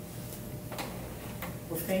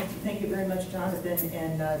 Well, thank you very much, Jonathan,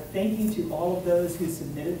 and thank you to all of those who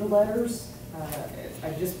submitted the letters.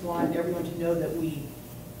 I just want everyone to know that we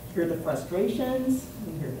hear the frustrations,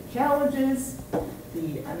 we hear the challenges,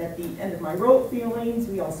 I'm at the end of my rope feelings.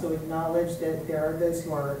 We also acknowledge that there are those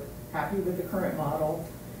who are happy with the current model.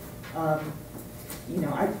 I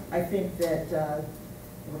think that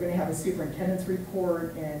we're going to have a superintendent's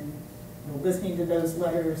report, and listening to those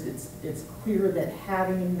letters, it's clear that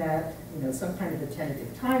having that, some kind of a tentative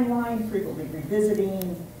timeline, frequently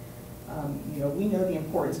revisiting, We know the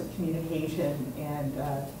importance of communication, and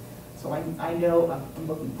so I know I'm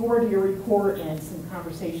looking forward to your report and some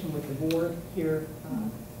conversation with the board here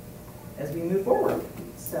as we move forward.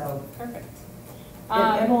 So Perfect.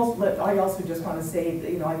 and also, I also just want to say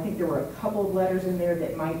that, I think there were a couple of letters in there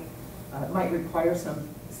that might require some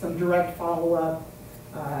direct follow-up.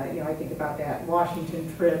 I think about that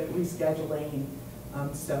Washington trip rescheduling.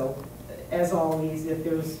 So as always, if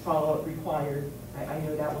there's follow-up required, I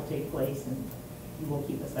know that will take place, and you will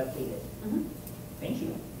keep us updated. Mm-hmm. Thank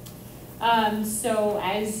you. So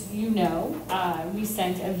as you know, we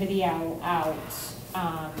sent a video out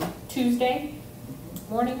Tuesday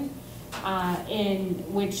morning in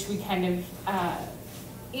which we kind of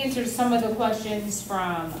answered some of the questions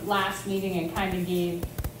from last meeting and kind of gave,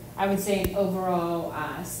 I would say, an overall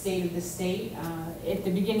state of the state. At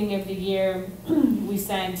the beginning of the year, we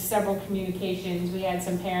sent several communications. We had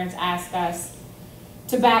some parents ask us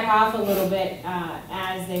to back off a little bit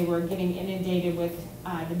as they were getting inundated with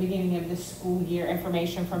the beginning of the school year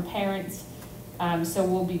information from parents. So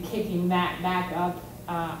we'll be kicking that back up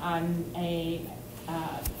on a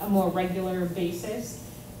more regular basis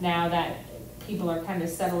now that people are kind of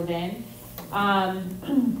settled in. I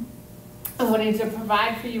wanted to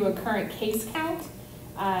provide for you a current case count.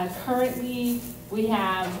 Currently, we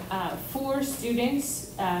have 4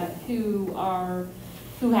 students who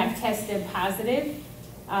have tested positive.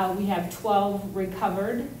 We have 12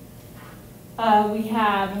 recovered. We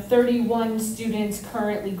have 31 students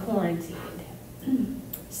currently quarantined.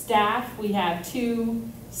 Staff, we have 2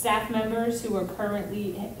 staff members who are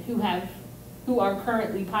currently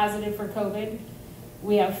positive for COVID.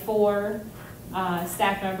 We have 4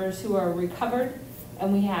 staff members who are recovered,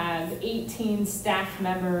 and we have 18 staff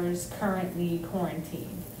members currently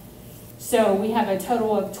quarantined. So we have a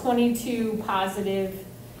total of 22 positive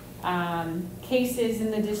cases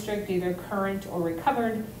in the district, either current or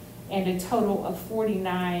recovered, and a total of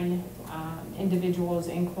 49 individuals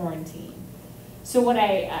in quarantine. So what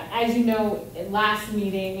as you know, last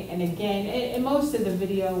meeting, and again, and most of the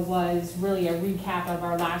video was really a recap of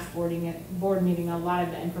our last board meeting, a lot of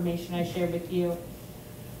the information I shared with you.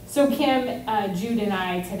 So Kim, Jude, and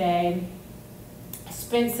I today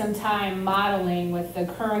spent some time modeling with the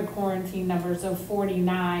current quarantine numbers of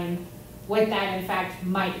 49, what that in fact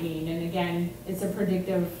might mean. And again, it's a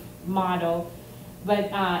predictive model. But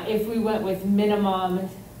if we went with minimum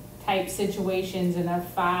type situations in a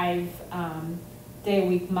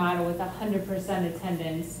 5-day-a-week model with 100%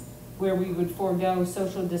 attendance, where we would forego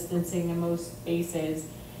social distancing in most spaces,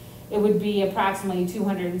 it would be approximately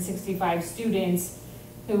 265 students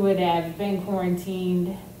who would have been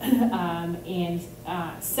quarantined, and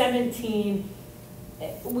 17,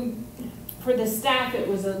 for the staff it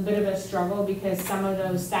was a bit of a struggle because some of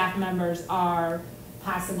those staff members are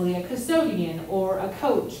possibly a custodian or a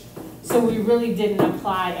coach. So we really didn't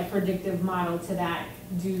apply a predictive model to that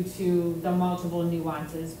due to the multiple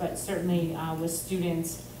nuances, but certainly with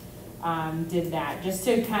students did that just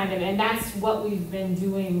to kind of, and that's what we've been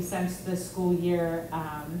doing since the school year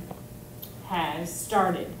has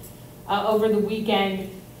started. Over the weekend,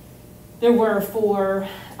 there were 4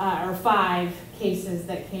 or 5 cases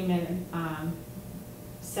that came in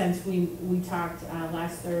since we talked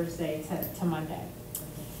last Thursday to Monday.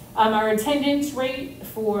 Our attendance rate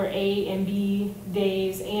for A and B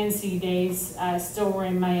days and C days still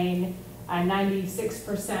remain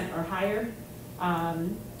 96% or higher.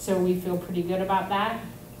 So we feel pretty good about that.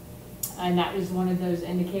 And that was one of those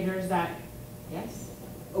indicators that, yes?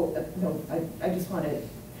 Oh, no, I just want to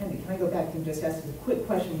can I go back and just ask a quick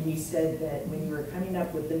question? When you said that when you were coming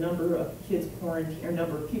up with the number of kids quarantined, or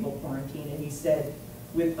number of people quarantined, and you said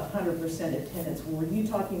with 100% attendance, were you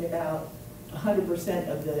talking about 100%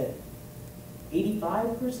 of the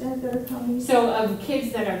 85% that are coming? So of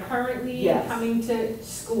kids that are currently yes. coming to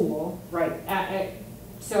school. Right.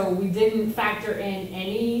 So we didn't factor in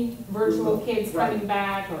any virtual kids coming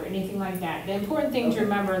back or anything like that. The important thing to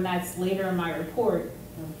remember, and that's later in my report,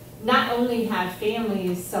 not only have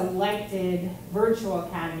families selected Virtual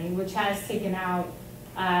Academy, which has taken out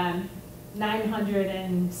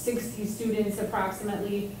 960 students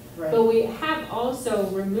approximately, but we have also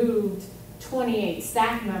removed 28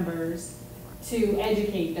 staff members to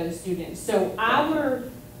educate those students. So our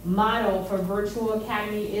model for Virtual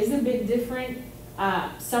Academy is a bit different.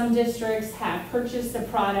 Some districts have purchased a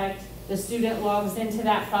product, the student logs into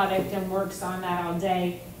that product and works on that all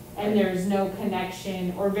day, and there's no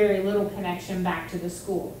connection or very little connection back to the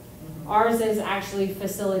school. Ours is actually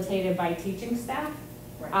facilitated by teaching staff,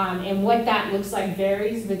 and what that looks like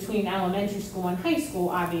varies between elementary school and high school,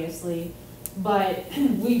 obviously, But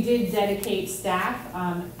we did dedicate staff,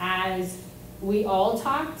 as we all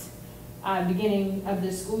talked, beginning of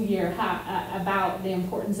the school year, about the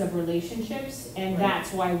importance of relationships, and Right.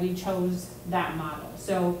 that's why we chose that model.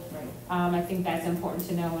 So, Right. I think that's important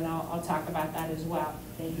to know, and I'll talk about that as well.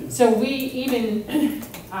 Thank you. So we even,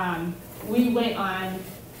 we went on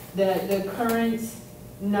the current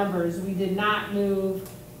numbers. We did not move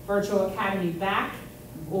Virtual Academy back,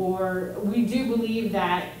 or we do believe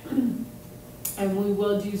that, and we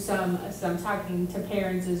will do some talking to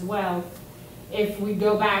parents as well. If we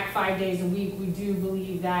go back 5 days a week, we do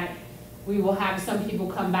believe that we will have some people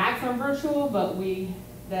come back from virtual, but we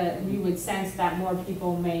would sense that more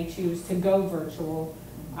people may choose to go virtual,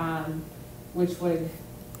 which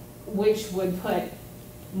would put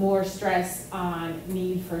more stress on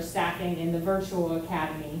need for staffing in the virtual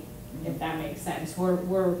academy, if that makes sense.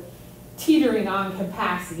 We're teetering on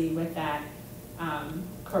capacity with that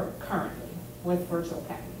currently with virtual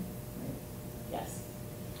academy. Yes.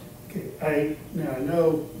 Okay, now I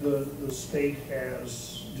know the state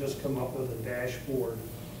has just come up with a dashboard.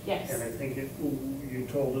 Yes. And I think you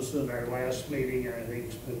told us in our last meeting, or I think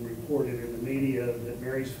it's been reported in the media, that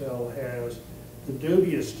Marysville has the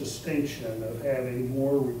dubious distinction of having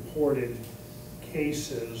more reported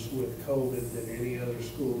cases with COVID than any other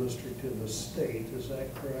school district in the state. Is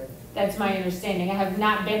that correct? That's my understanding. I have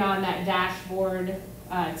not been on that dashboard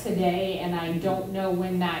today, and I don't know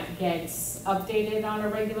when that gets updated on a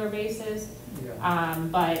regular basis. Yeah.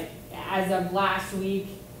 But as of last week,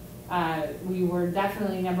 we were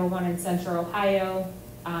definitely #1 in Central Ohio,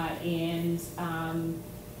 and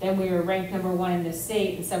then we were ranked #1 in the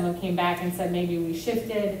state, and someone came back and said maybe we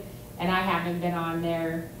shifted, and I haven't been on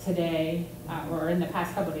there today, or in the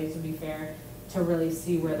past couple of days to be fair, to really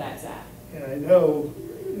see where that's at. And I know,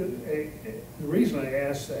 the reason I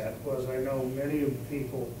asked that was I know many of the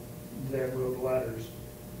people that wrote letters,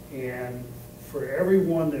 and for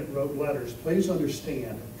everyone that wrote letters, please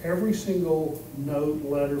understand, every single note,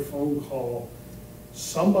 letter, phone call,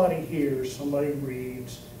 somebody hears, somebody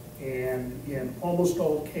reads, and in almost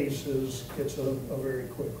all cases, gets a very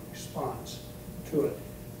quick response to it.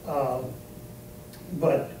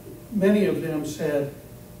 But many of them said,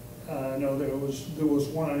 no, there was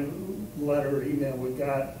one letter or email we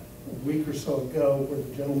got a week or so ago where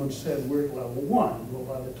the gentleman said we're at level 1. Well,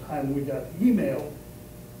 by the time we got the email,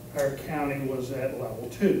 our county was at level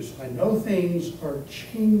 2. So I know things are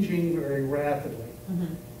changing very rapidly.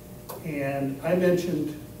 Mm-hmm. And I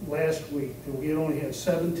mentioned last week that we had only had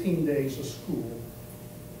 17 days of school.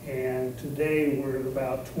 And today we're at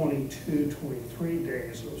about 22, 23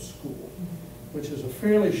 days of school, which is a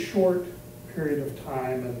fairly short period of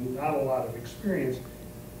time and not a lot of experience.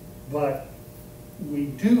 But we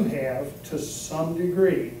do have, to some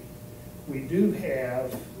degree, we do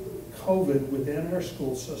have COVID within our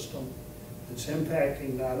school system. It's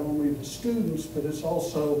impacting not only the students, but it's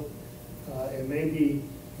also, it may be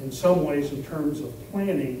in some ways in terms of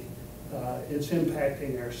planning, it's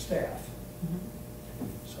impacting our staff.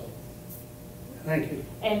 So, thank you.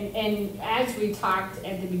 And as we talked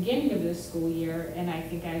at the beginning of the school year, and I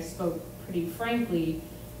think I spoke pretty frankly,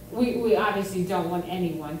 we obviously don't want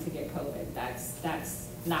anyone to get COVID. That's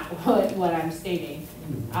not what I'm stating.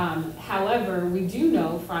 However, we do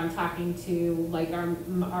know from talking to like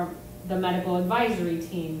the medical advisory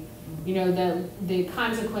team, you know, the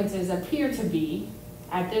consequences appear to be,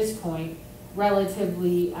 at this point,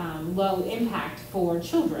 relatively low impact for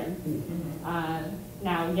children.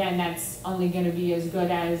 Now, again, that's only going to be as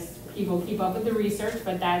good as people keep up with the research,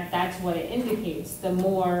 but that's what it indicates. The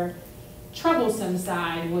more troublesome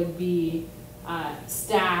side would be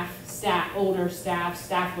older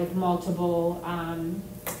staff with multiple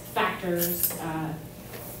factors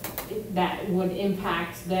that would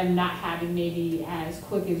impact them not having maybe as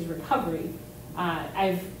quick as recovery.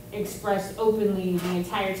 I've expressed openly the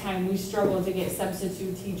entire time we struggle to get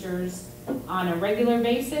substitute teachers on a regular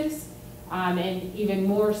basis, and even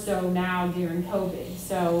more so now during COVID.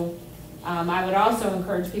 So I would also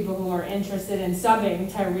encourage people who are interested in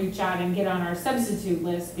subbing to reach out and get on our substitute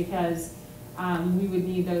list, because we would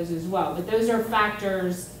need those as well. But those are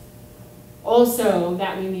factors also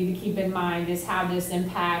that we need to keep in mind, is how this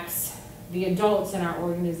impacts the adults in our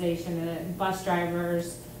organization, and bus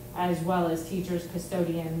drivers, as well as teachers,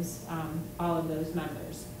 custodians, all of those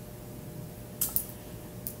members.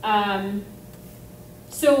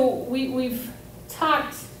 So we've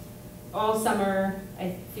talked all summer,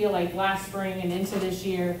 I feel like last spring and into this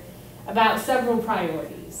year, about several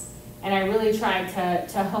priorities. And I really tried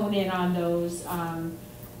to hone in on those.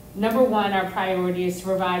 #1, our priority is to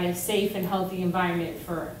provide a safe and healthy environment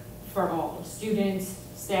for all, students,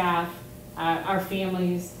 staff, our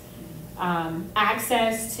families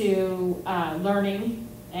access to learning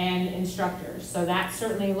and instructors. So that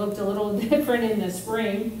certainly looked a little different in the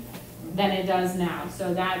spring than it does now.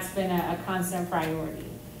 So that's been a constant priority.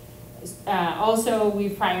 Also,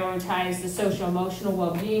 we've prioritized the social emotional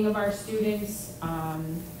well-being of our students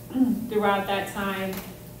throughout that time,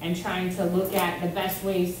 and trying to look at the best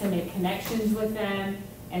ways to make connections with them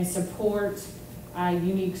and support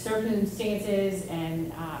unique circumstances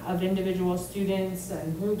and of individual students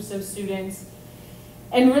and groups of students,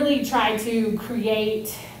 and really try to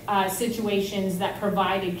create situations that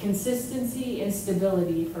provided consistency and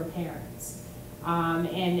stability for parents.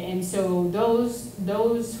 And so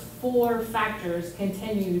those 4 factors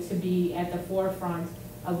continue to be at the forefront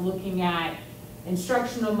of looking at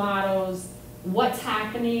instructional models, what's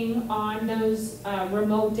happening on those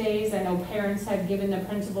remote days. I know parents have given the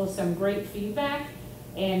principals some great feedback,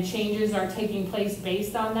 and changes are taking place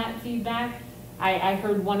based on that feedback. I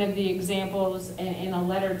heard one of the examples in a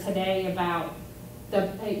letter today about the,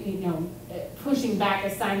 pushing back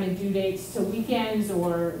assignment due dates to weekends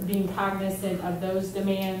or being cognizant of those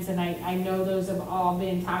demands, and I know those have all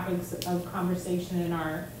been topics of conversation in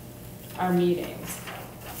our meetings.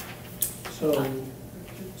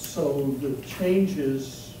 So the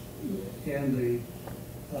changes and the,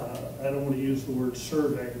 I don't want to use the word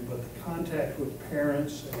survey, but the contact with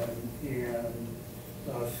parents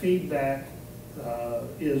and feedback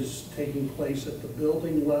is taking place at the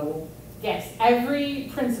building level? Yes,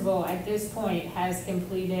 every principal at this point has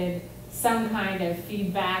completed some kind of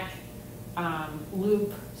feedback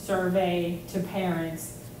loop survey to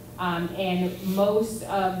parents. And most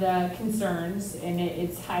of the concerns, and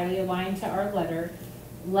it's highly aligned to our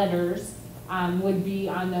letters, would be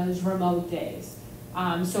on those remote days.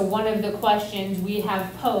 So one of the questions we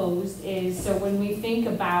have posed is, so when we think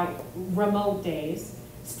about remote days,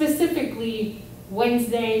 specifically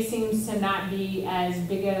Wednesday seems to not be as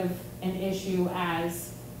big of an issue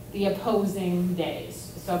as the opposing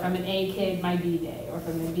days. So if I'm an A kid, my B day, or if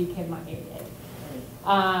I'm a B kid, my A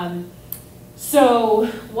day. So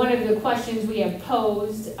one of the questions we have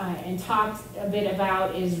posed and talked a bit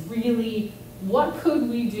about is really, what could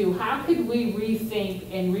we do? How could we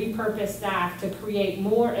rethink and repurpose staff to create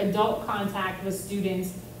more adult contact with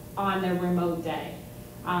students on their remote day?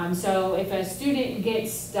 So if a student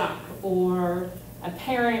gets stuck or a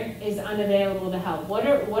parent is unavailable to help, what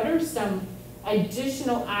are some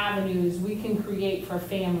additional avenues we can create for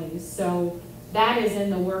families? So that is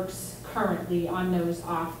in the works currently on those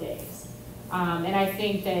off days. And I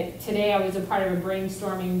think that today I was a part of a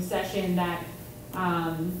brainstorming session that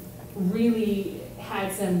really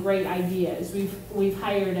had some great ideas. We've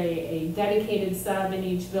hired a dedicated sub in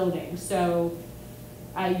each building. So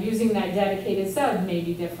using that dedicated sub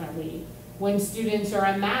maybe differently. When students are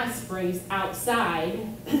a mass brace outside,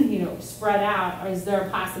 spread out, is there a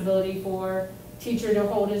possibility for teacher to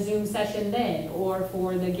hold a Zoom session then, or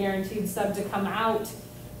for the guaranteed sub to come out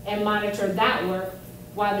and monitor that work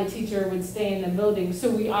while the teacher would stay in the building? So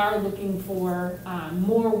we are looking for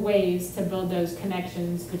more ways to build those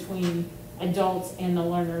connections between adults and the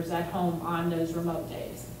learners at home on those remote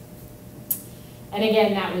days. And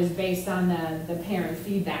again, that was based on the parent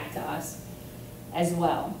feedback to us as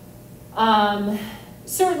well.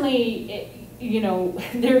 Certainly,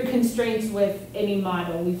 there are constraints with any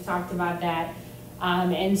model. We've talked about that.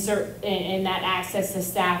 And that access to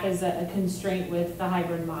staff is a constraint with the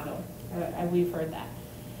hybrid model. We've heard that.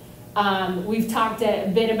 We've talked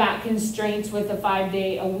a bit about constraints with the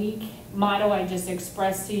 5-day-a-week model I just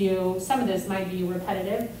expressed to you. Some of this might be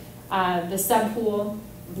repetitive. The sub-pool,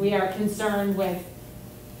 we are concerned with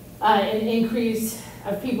an increase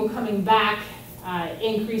of people coming back,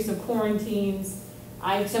 increase of quarantines.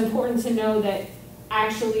 It's important to know that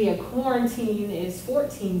actually a quarantine is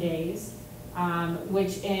 14 days,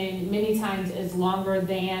 which many times is longer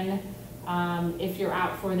than if you're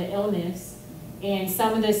out for the illness. And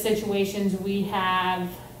some of the situations we have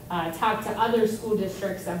talked to other school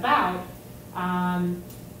districts about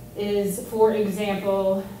is, for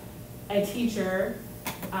example, a teacher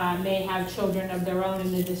may have children of their own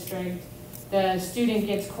in the district. The student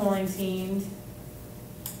gets quarantined,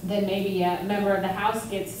 then maybe a member of the house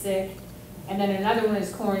gets sick, and then another one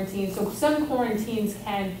is quarantined. So some quarantines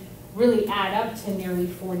can really add up to nearly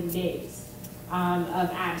 40 days of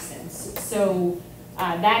absence. So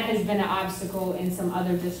that has been an obstacle in some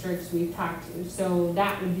other districts we've talked to. So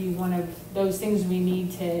that would be one of those things we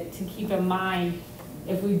need to keep in mind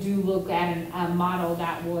if we do look at a model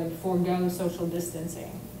that would forego social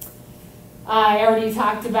distancing. I already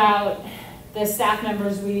talked about the staff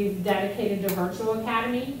members we've dedicated to Virtual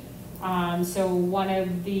Academy. So one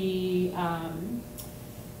of the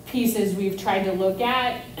pieces we've tried to look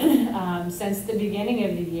at since the beginning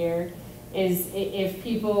of the year is if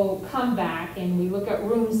people come back and we look at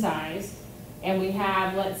room size and we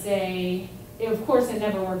have, let's say, of course it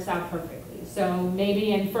never works out perfectly. So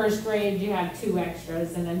maybe in first grade you have 2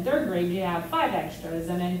 extras, and in third grade you have 5 extras,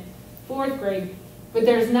 and in fourth grade, but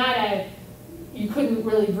there's not you couldn't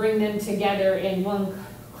really bring them together in one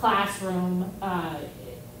classroom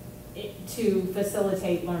to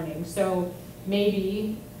facilitate learning. So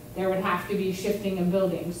maybe there would have to be shifting of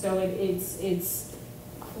buildings. So it's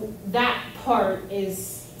that part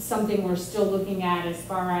is something we're still looking at as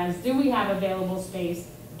far as, do we have available space?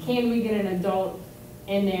 Can we get an adult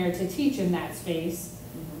in there to teach in that space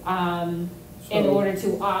in order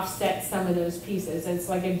to offset some of those pieces? It's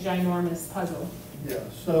like a ginormous puzzle. Yeah,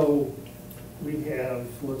 so we have,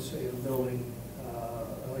 let's say, a building,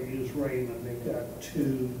 I'll use Raymond, they've got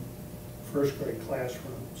 2 first grade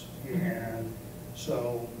classrooms. And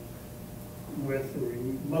so with the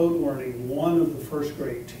remote learning, one of the first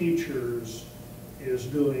grade teachers is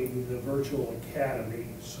doing the virtual academy.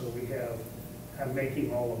 So we have, I'm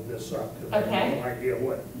making all of this up because I have no idea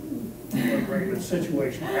what Raymond's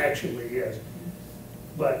situation actually is.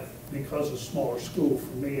 But because it's a smaller school,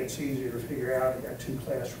 for me, it's easier to figure out. I've got 2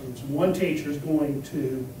 classrooms. One teacher's going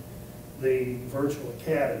to the virtual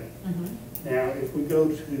academy. Now, if we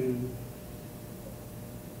go to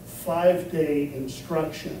 5-day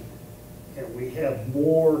instruction, and we have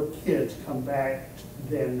more kids come back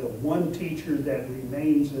than the one teacher that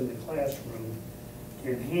remains in the classroom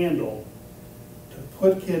can handle, to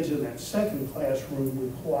put kids in that second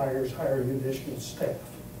classroom requires hiring additional staff.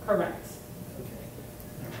 Correct.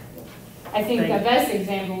 Okay. I think the best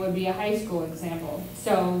example would be a high school example.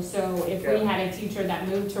 So if we had a teacher that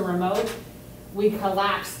moved to remote, we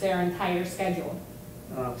collapsed their entire schedule.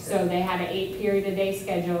 Okay. So they had an 8-period-a-day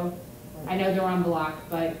schedule. I know they're on block,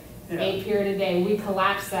 but 8 period a day, we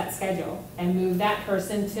collapsed that schedule and moved that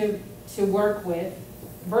person to work with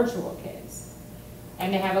virtual kids.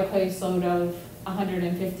 And they have a caseload of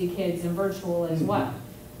 150 kids in virtual as well.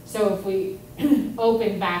 So if we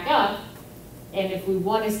open back up, and if we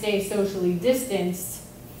want to stay socially distanced,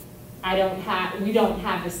 we don't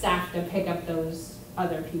have the staff to pick up those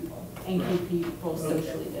other people and keep people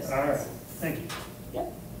socially distanced. All right, thank you.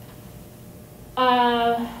 Yep.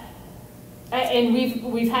 And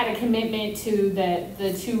we've had a commitment to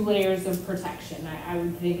the 2 layers of protection. I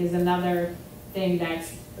would think is another thing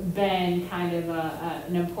that's been kind of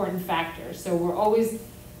an important factor. So we're always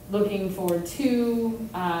looking for two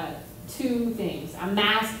things: a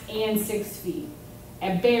mask and 6 feet,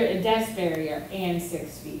 a desk barrier and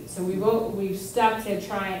 6 feet. So we've stuck to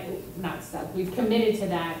we've committed to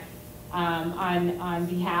that on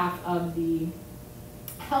behalf of the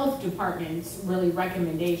health department's really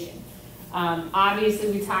recommendation.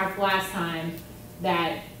 Obviously, we talked last time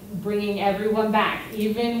that bringing everyone back,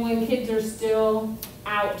 even when kids are still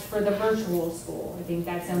out for the virtual school, I think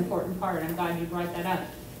that's an important part. I'm glad you brought that up.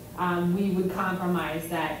 We would compromise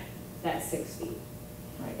that 6 feet.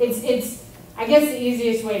 Right. It's I guess the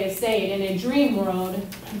easiest way to say it, in a dream world,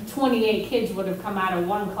 28 kids would have come out of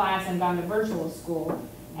one class and gone to virtual school,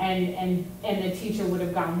 and the teacher would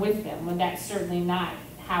have gone with them. Well, that's certainly not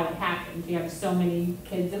how it happened. You have so many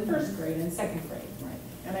kids in first grade and second grade. Right.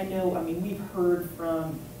 And I know, we've heard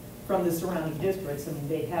from the surrounding districts,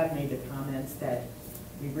 they have made the comments that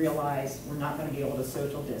we realize we're not going to be able to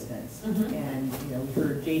social distance. And, we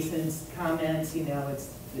heard Jason's comments,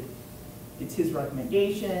 it's his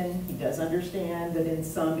recommendation. He does understand that in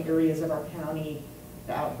some areas of our county,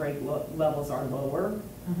 the outbreak levels are lower.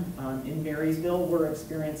 In Marysville, we're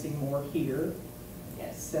experiencing more here.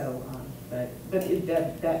 Yes. So, that's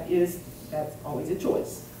always a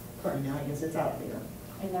choice. I guess it's out there.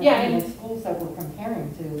 And the schools that we're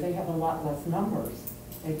comparing to, they have a lot less numbers,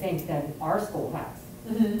 I think, than our school has.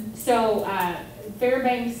 So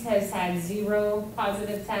Fairbanks has had 0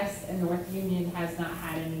 positive tests, and North Union has not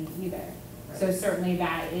had any either. Right. So certainly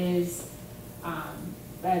that is a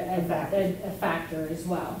factor as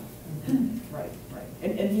well. Right.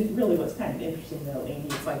 And really what's kind of interesting though, Amy,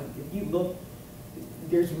 it's like if you look,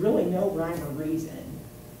 there's really no rhyme or reason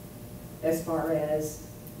as far as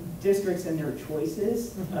districts and their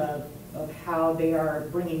choices of how they are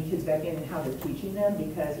bringing kids back in and how they're teaching them,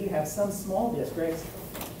 because you have some small districts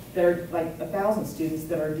that are like 1,000 students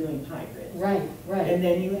that are doing hybrid. Right. And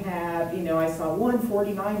then you have, I saw one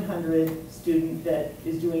 4,900 student that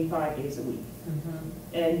is doing 5 days a week.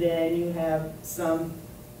 And then you have some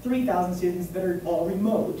 3,000 students that are all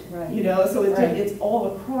remote. Right. So it's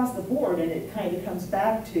all across the board, and it kind of comes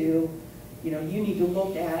back to, you know, you need to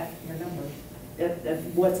look at your numbers, at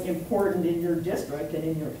what's important in your district and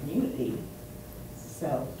in your community.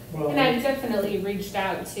 So, And I've definitely reached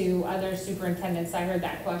out to other superintendents. I heard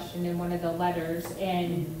that question in one of the letters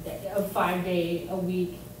in a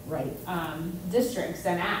 5-day-a-week right. districts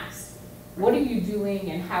and asked, what are you doing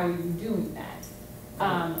and how are you doing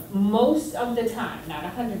that? Most of the time, not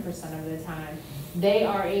 100% of the time, they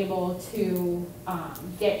are able to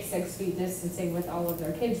get 6 feet distancing with all of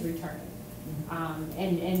their kids returning.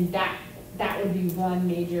 And that would be one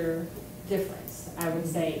major difference, I would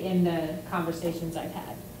say, in the conversations I've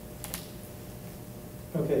had.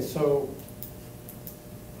 Okay, so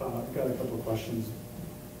I've got a couple of questions,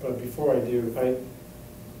 but before I do,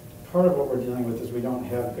 part of what we're dealing with is we don't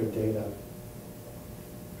have good data.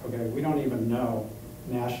 Okay, we don't even know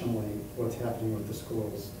nationally what's happening with the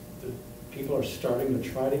schools. People are starting to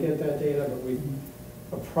try to get that data,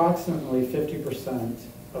 but approximately 50%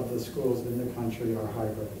 of the schools in the country are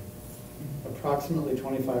hybrid. Approximately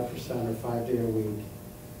 25% are 5-day-a-week,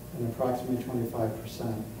 and approximately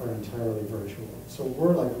 25% are entirely virtual. So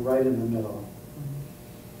we're like right in the middle.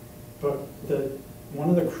 But one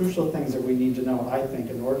of the crucial things that we need to know, I think,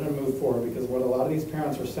 in order to move forward, because what a lot of these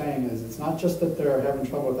parents are saying is it's not just that they're having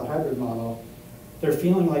trouble with the hybrid model, they're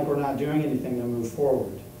feeling like we're not doing anything to move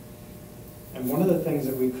forward. And one of the things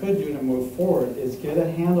that we could do to move forward is get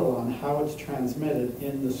a handle on how it's transmitted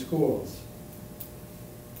in the schools.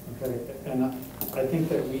 Okay, and I think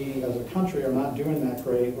that we as a country are not doing that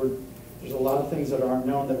great. There's a lot of things that aren't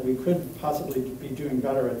known that we could possibly be doing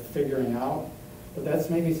better at figuring out, but that's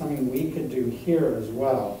maybe something we could do here as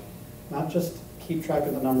well. Not just keep track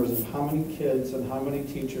of the numbers of how many kids and how many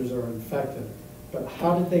teachers are infected, but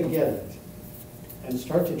how did they get it? And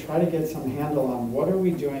start to try to get some handle on what are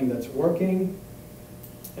we doing that's working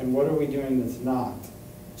and what are we doing that's not.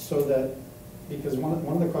 So that, because one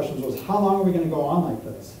of the questions was, how long are we going to go on like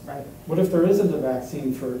this? Right. What if there isn't a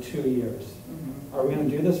vaccine for 2 years? Are we going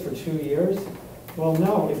to do this for 2 years? Well,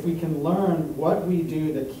 no, if we can learn what we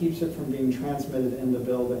do that keeps it from being transmitted in the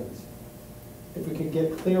buildings. If we could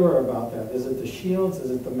get clearer about that. Is it the shields?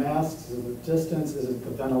 Is it the masks? Is it the distance? Is it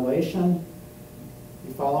the ventilation?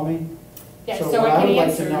 You follow me? Yeah, So so what I would like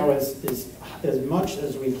answer. to know is as much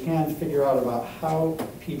as we can figure out about how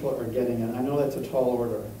people are getting it. I know that's a tall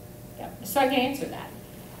order. Yeah, so I can answer that.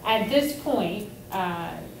 At this point,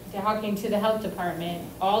 talking to the health department,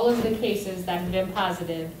 all of the cases that have been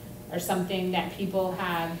positive are something that people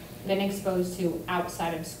have been exposed to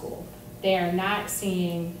outside of school. They are not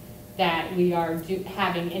seeing that we are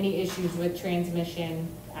having any issues with transmission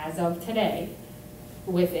as of today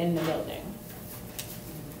within the building.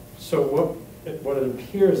 So what it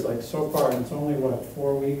appears like so far, and it's only, what,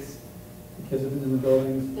 4 weeks? The kids have been in the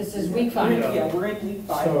buildings? This is week 5. Yeah, we're in week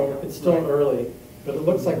 5. So it's still early, but it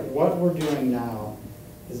looks like what we're doing now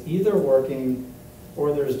is either working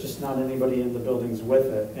or there's just not anybody in the buildings with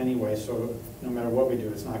it anyway, so no matter what we do,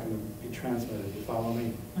 it's not going to be transmitted. You follow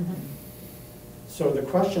me? Mhm. So the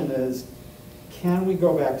question is, can we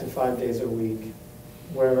go back to 5 days a week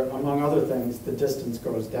where, among other things, the distance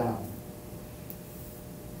goes down?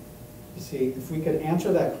 You see, if we could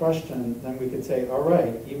answer that question, then we could say, all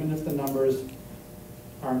right, even if the numbers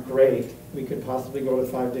aren't great, we could possibly go to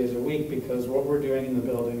 5 days a week because what we're doing in the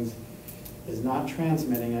buildings is not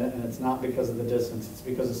transmitting it, and it's not because of the distance, it's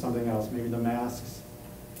because of something else, maybe the masks,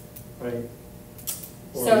 right?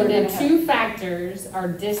 Or So maybe- the 2 factors are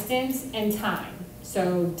distance and time.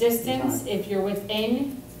 So distance, Time. if you're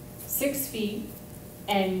within 6 feet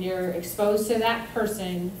and you're exposed to that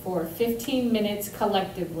person for 15 minutes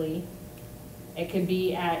collectively, it could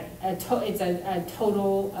be at it's a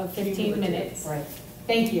total of 15 minutes. Right.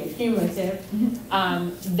 Thank you, cumulative.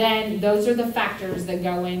 Then those are the factors that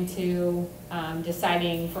go into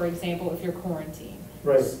deciding, for example, if you're quarantined.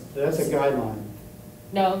 Right, that's a guideline.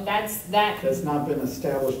 No, that's That's not been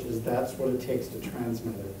established as that's what it takes to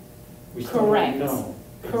transmit it. We still Correct. don't know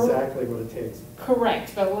Cor- exactly what it takes.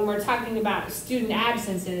 correct, but when we're talking about student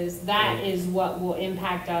absences, that Right. is what will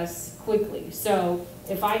impact us quickly. So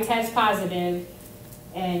if I test positive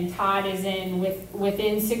and Todd is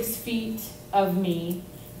within 6 feet of me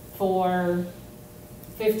for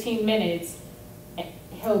 15 minutes,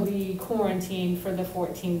 he'll be quarantined for the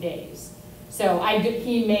 14 days. So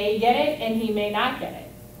he may get it and he may not get it.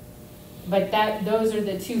 But those are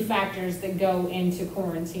the 2 factors that go into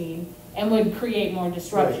quarantine and would create more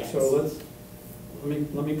disruptions. Right, so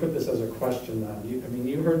let me put this as a question then.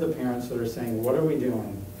 You heard the parents that are saying, what are we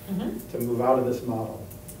doing Mhm. to move out of this model?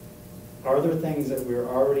 Are there things that we're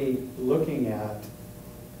already looking at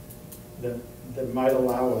that might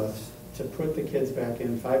allow us to put the kids back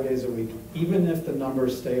in 5 days a week, even if the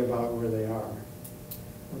numbers stay about where they are.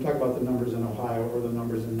 I'm talking about the numbers in Ohio or the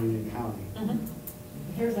numbers in Union County. Mhm.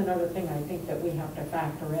 Here's another thing I think that we have to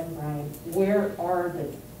factor in, Brian. Where are the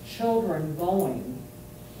children going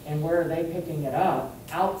and where are they picking it up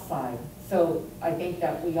outside? So I think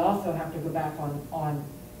that we also have to go back on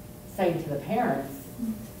saying to the parents,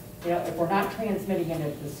 you know, if we're not transmitting it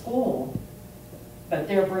at the school, but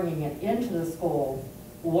they're bringing it into the school,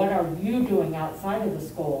 what are you doing outside of the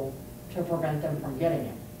school to prevent them from getting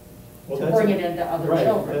it? Well, To that's bring a- it into other Right,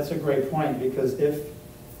 children? that's a great point, because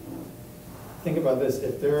think about this,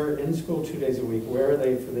 if they're in school 2 days a week, where are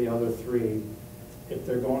they for the other 3? If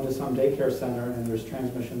they're going to some daycare center and there's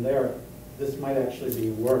transmission there, this might actually be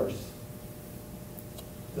worse.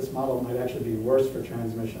 This model might actually be worse for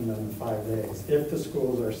transmission than the 5 days, if the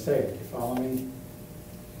schools are safe, you follow me?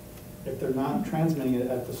 If they're not transmitting it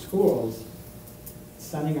at the schools,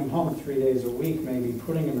 sending them home 3 days a week, maybe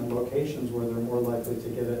putting them in locations where they're more likely to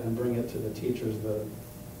get it and bring it to the teachers the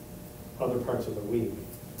other parts of the week.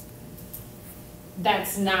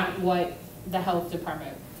 That's not what the health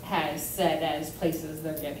department has said as places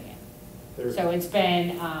they're getting it. They're- So it's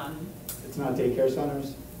been, It's not daycare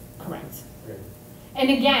centers? correct. Great. And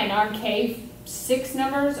again, our K-6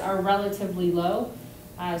 numbers are relatively low.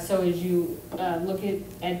 So as you look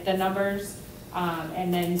at the numbers,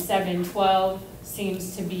 and then 7-12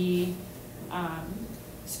 seems to be,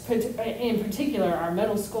 in particular, our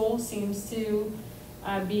middle school seems to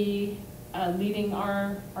be leading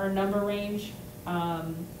our number range.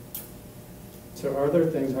 So are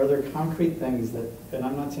there concrete things that, and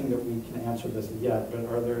I'm not saying that we can answer this yet, but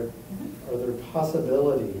are there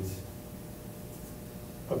possibilities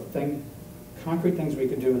of concrete things we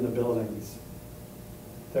could do in the buildings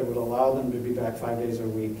that would allow them to be back 5 days a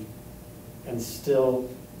week and still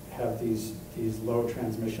have these low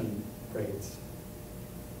transmission rates?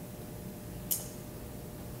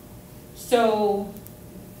 So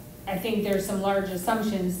I think there's some large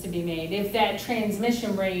assumptions to be made. If that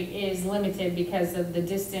transmission rate is limited because of the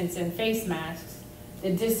distance and face masks,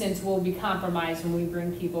 the distance will be compromised when we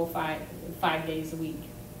bring people five days a week,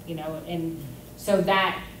 you know, and so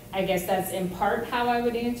that, I guess that's in part how I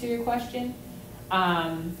would answer your question.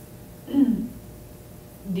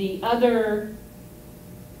 The other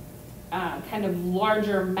kind of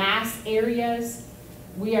larger mass areas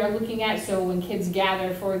we are looking at, so when kids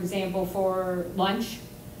gather, for example, for lunch,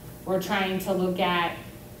 we're trying to look at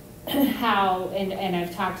how, and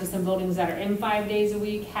I've talked to some buildings that are in 5 days a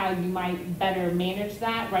week, how you might better manage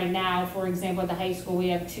that. Right now, for example, at the high school, we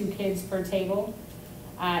have 2 kids per table.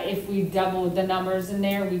 If we doubled the numbers in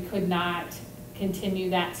there, we could not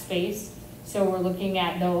continue that space. So we're looking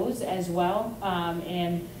at those as well.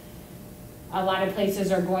 And a lot of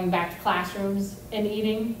places are going back to classrooms and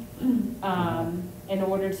eating in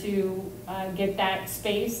order to get that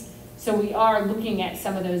space. So we are looking at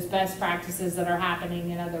some of those best practices that are happening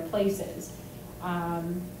in other places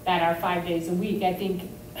that are 5 days a week. I think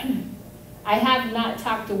I have not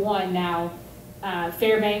talked to one now.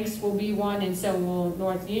 Fairbanks will be one, and so will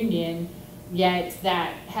North Union, yet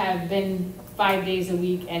that have been 5 days a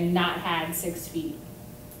week and not had 6 feet.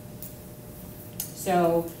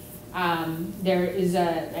 So there is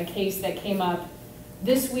a case that came up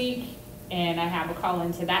this week, and I have a call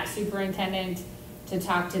into that superintendent to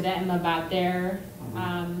talk to them about their,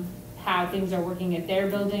 how things are working at their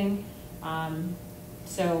building.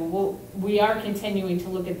 So we are continuing to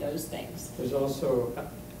look at those things. There's also,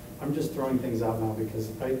 I'm just throwing things out now because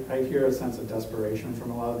I hear a sense of desperation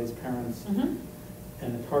from a lot of these parents. Mm-hmm.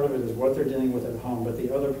 And part of it is what they're dealing with at home, but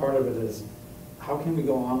the other part of it is, how can we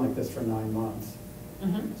go on like this for 9 months?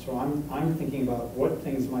 Mm-hmm. So I'm thinking about what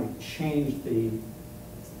things might change the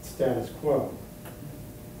status quo.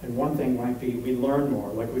 And one thing might be we learn more,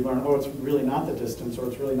 like we learn, oh, it's really not the distance, or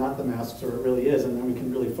it's really not the masks, or it really is, and then we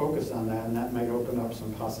can really focus on that, and that might open up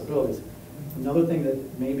some possibilities. Another thing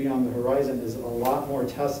that may be on the horizon is a lot more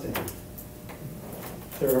testing.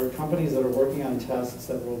 There are companies that are working on tests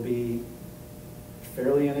that will be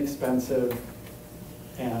fairly inexpensive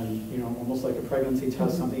and, you know, almost like a pregnancy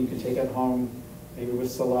test, something you can take at home, maybe with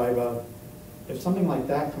saliva. If something like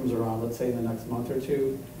that comes around, let's say in the next month or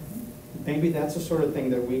two, maybe that's the sort of thing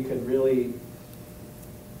that we could really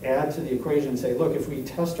add to the equation and say, look, if we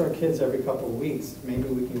test our kids every couple of weeks, maybe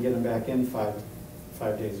we can get them back in five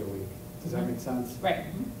days a week. Does that make sense? Right.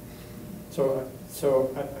 So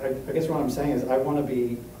I guess what I'm saying is I want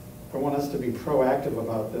us to be proactive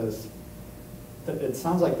about this. It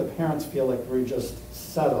sounds like the parents feel like we're just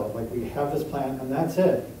settled, like we have this plan and that's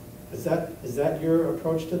it. Is that your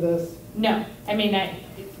approach to this? No, I mean,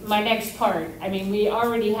 my next part, I mean, we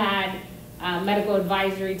already had a medical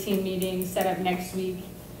advisory team meeting set up next week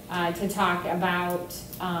to talk about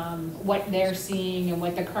what they're seeing and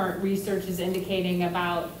what the current research is indicating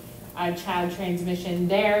about child transmission.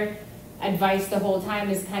 Their advice the whole time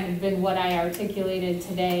has kind of been what I articulated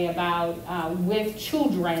today about with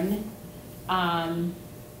children. I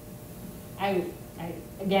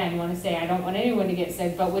again want to say I don't want anyone to get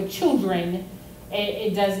sick, but with children,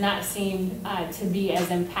 it does not seem to be as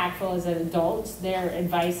impactful as an adult. Their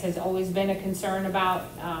advice has always been a concern about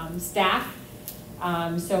staff.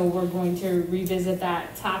 So we're going to revisit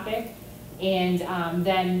that topic. And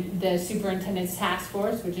then the superintendent's task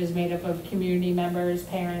force, which is made up of community members,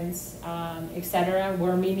 parents, et cetera.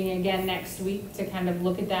 We're meeting again next week to kind of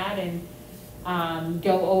look at that and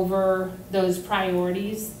go over those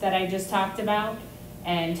priorities that I just talked about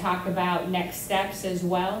and talk about next steps as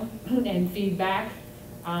well and feedback.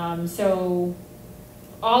 So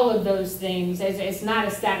all of those things, it's not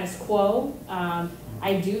a status quo.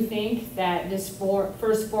 I do think that this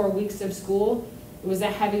first 4 weeks of school, it was a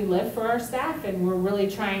heavy lift for our staff, and we're really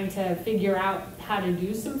trying to figure out how to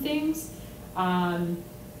do some things. And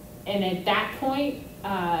at that point,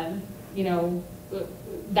 you know,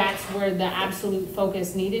 that's where the absolute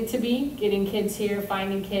focus needed to be, getting kids here,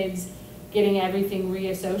 finding kids, getting everything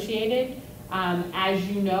reassociated. As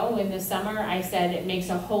you know, in the summer, I said it makes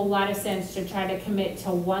a whole lot of sense to try to commit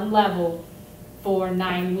to one level for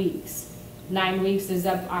 9 weeks. 9 weeks is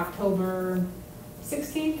up October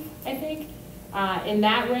 16th, I think, in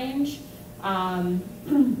that range.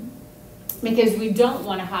 Because we don't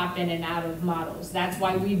want to hop in and out of models. That's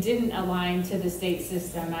why we didn't align to the state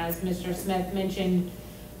system. As Mr. Smith mentioned,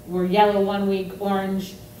 we're yellow 1 week,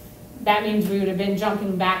 orange. That means we would have been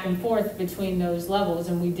jumping back and forth between those levels,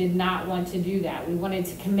 and we did not want to do that. We wanted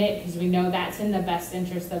to commit because we know that's in the best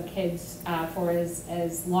interest of kids for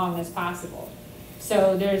as long as possible.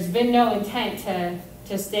 So there's been no intent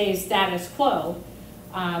to stay status quo,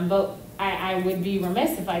 but I would be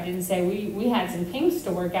remiss if I didn't say we had some kinks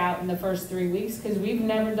to work out in the first 3 weeks because we've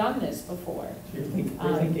never done this before. So you're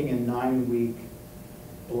thinking in 9-week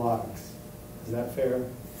blocks. Is that fair?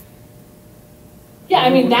 Yeah, I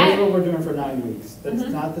mean Here's that. what we're doing for 9 weeks. That's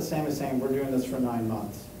Mhm. not the same as saying we're doing this for 9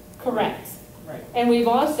 months. Correct. Right. And we've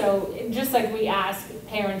also, just like we ask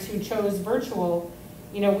parents who chose virtual,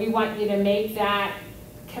 you know, we want you to make that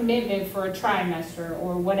commitment for a trimester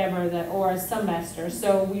or whatever, or a semester,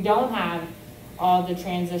 so we don't have all the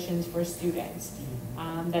transitions for students.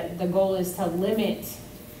 That the goal is to limit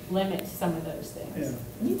some of those things.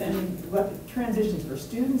 Yeah. I mean, transitions for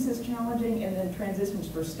students is challenging, and then transitions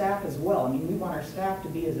for staff as well. I mean, we want our staff to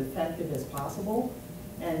be as effective as possible.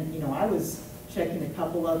 And, you know, I was checking a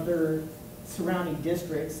couple other surrounding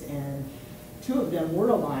districts, and 2 of them were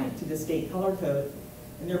aligned to the state color code.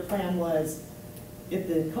 And their plan was, if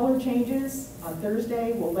the color changes on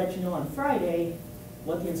Thursday, we'll let you know on Friday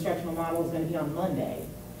what the instructional model is going to be on Monday.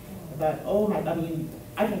 But, oh my, I mean,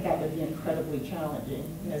 I think that would be incredibly challenging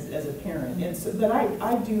as a parent. And so, but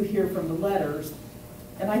I do hear from the letters,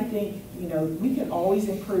 and I think, you know, we can always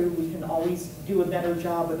improve, we can always do a better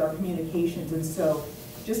job with our communications. And so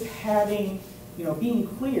just having, you know, being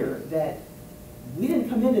clear that we didn't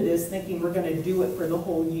come into this thinking we're going to do it for the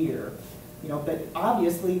whole year, you know, but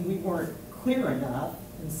obviously we weren't clear enough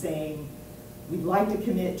in saying we'd like to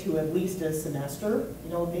commit to at least a semester.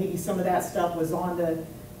 You know, maybe some of that stuff was on the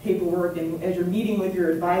paperwork, and as you're meeting with your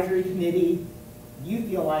advisory committee, you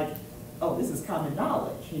feel like, oh, this is common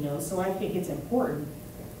knowledge, you know. So I think it's important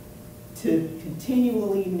to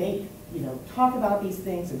continually talk about these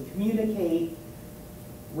things and communicate.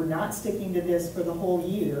 We're not sticking to this for the whole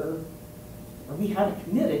year, or we haven't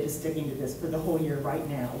committed to sticking to this for the whole year right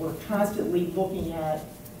now. We're constantly looking at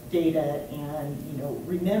data, and, you know,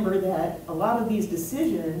 remember that a lot of these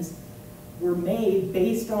decisions were made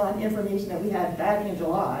based on information that we had back in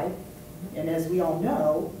July, and as we all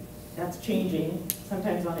know, that's changing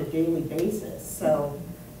sometimes on a daily basis. So,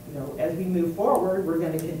 you know, as we move forward, we're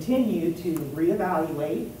going to continue to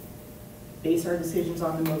reevaluate, base our decisions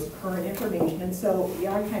on the most current information. And so,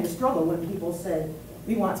 yeah, I kind of struggle when people said,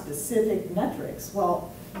 we want specific metrics.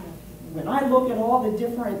 Well, when I look at all the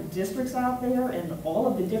different districts out there and all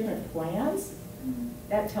of the different plans,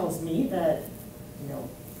 that tells me that, you know,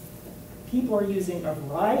 people are using a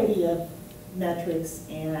variety of metrics,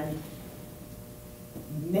 and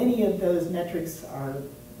many of those metrics are,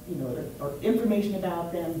 you know, or information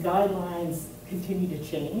about them, guidelines continue to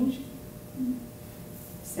change.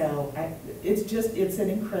 So it's an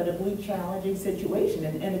incredibly challenging situation.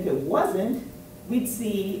 And if it wasn't, we'd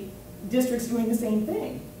see districts doing the same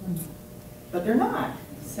thing, but they're not.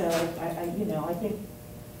 So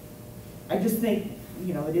I just think,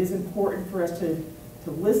 it is important for us to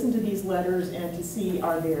listen to these letters and to see,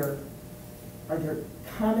 are there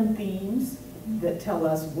common themes that tell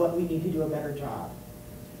us what we need to do a better job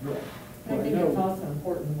with. I think it's also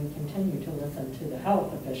important we continue to listen to the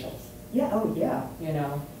health officials. Yeah, oh, yeah.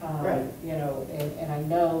 Right. And I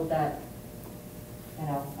know that,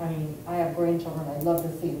 I mean, I have grandchildren I'd love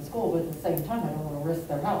to see in school, but at the same time, I don't want to risk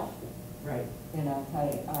their health. Right.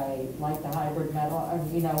 I like the hybrid model,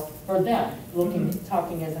 for them,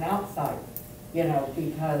 talking as an outsider,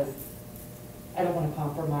 because I don't want to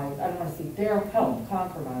compromise, I don't want to see their health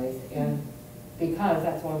compromised, and because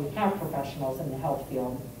that's why we have professionals in the health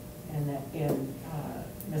field, and that in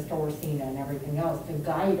Mr. Orsina and everything else to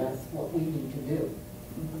guide us what we need to do.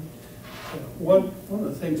 One of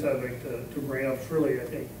the things I'd like to bring up is really, I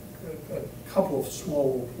think, a couple of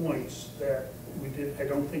small points that we did, I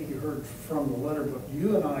don't think you heard from the letter, but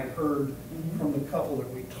you and I heard from the couple that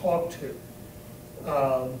we talked to.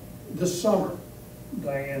 This summer,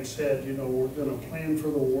 Diane said, we're going to plan for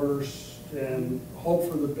the worst and hope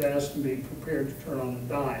for the best and be prepared to turn on a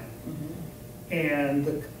dime. And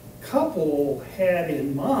the couple had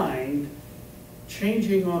in mind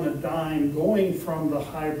changing on a dime, going from the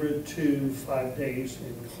hybrid to 5 days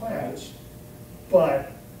in class.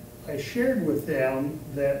 But I shared with them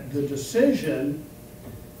that the decision,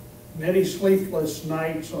 many sleepless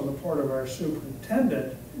nights on the part of our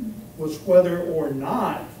superintendent, was whether or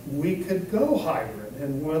not we could go hybrid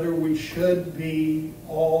and whether we should be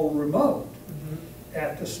all remote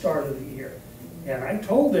at the start of the year. And I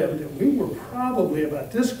told them that we were probably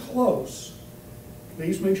about this close.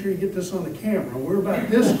 Please make sure you get this on the camera. We're about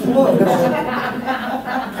this close,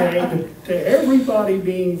 okay, to everybody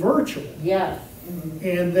being virtual. Yes.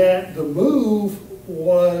 And that the move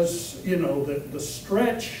was, the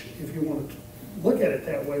stretch, if you want to look at it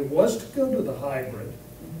that way, was to go to the hybrid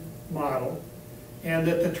model. And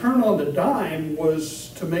that the turn on the dime was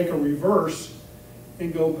to make a reverse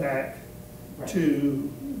and go back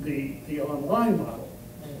to the online model.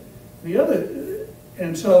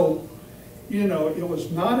 And so, it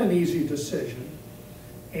was not an easy decision.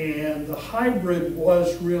 And the hybrid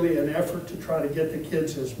was really an effort to try to get the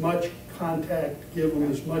kids as much contact, give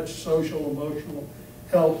them as much social, emotional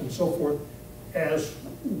help and so forth as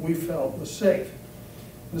we felt was safe.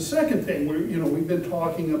 The second thing, we've been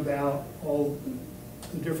talking about all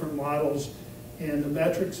the different models and the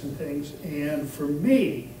metrics and things, and for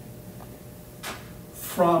me,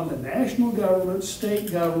 from the national government,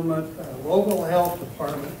 state government, local health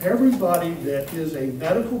department, everybody that is a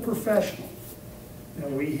medical professional.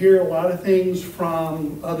 We hear a lot of things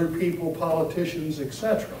from other people, politicians,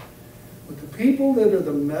 etc. But the people that are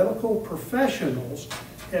the medical professionals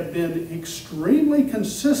have been extremely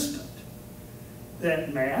consistent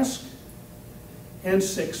that mask and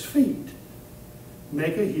 6 feet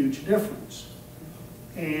make a huge difference.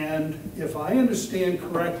 And if I understand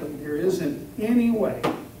correctly, there isn't any way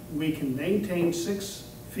we can maintain 6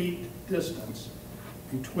 feet distance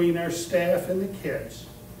between our staff and the kids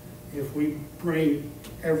if we bring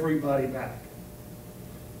everybody back.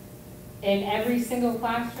 In every single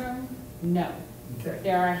classroom, no. Okay.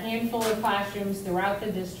 There are a handful of classrooms throughout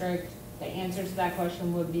the district. The answer to that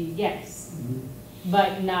question would be yes,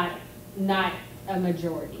 but not a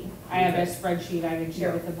majority. I have a spreadsheet I can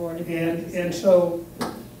share with the board if you want to see And it. so,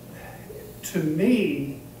 to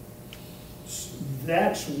me,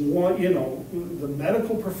 that's one, the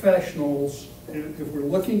medical professionals, if we're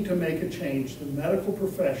looking to make a change, the medical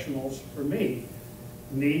professionals, for me,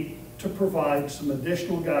 need to provide some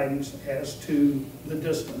additional guidance as to the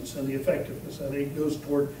distance and the effectiveness. I think it goes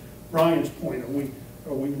toward Brian's point.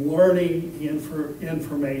 Are we learning the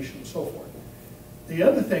information and so forth? The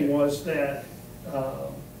other thing was that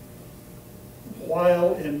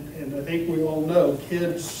while, and I think we all know,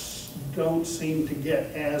 kids don't seem to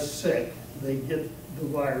get as sick. They get the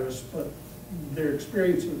virus, but their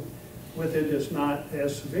experience with it is not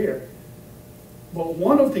as severe. But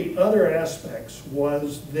one of the other aspects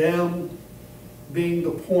was them being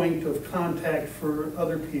the point of contact for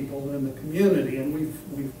other people in the community, and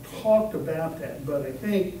we've talked about that. But I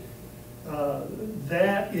think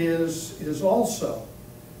that is also,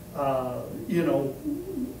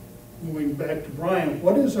 moving back to Brian,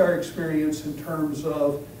 what is our experience in terms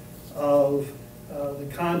of the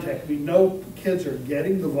contact? We know kids are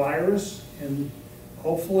getting the virus, and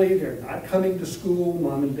hopefully they're not coming to school.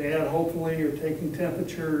 Mom and dad hopefully are taking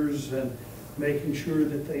temperatures and making sure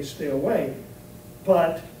that they stay away.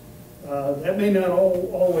 But that may not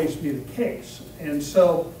always be the case. And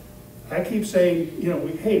so I keep saying, you know,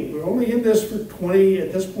 hey, we're only in this for 20,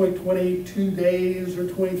 at this point, 22 days or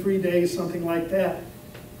 23 days, something like that.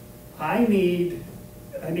 I need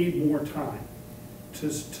more time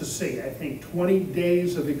to see. I think 20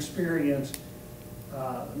 days of experience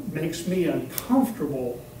makes me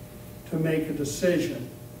uncomfortable to make a decision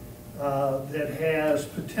that has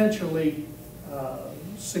potentially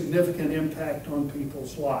significant impact on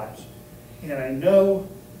people's lives. And I know,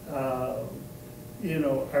 you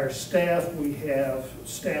know, our staff, we have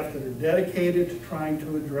staff that are dedicated to trying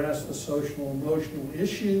to address the social and emotional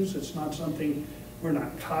issues. It's not something we're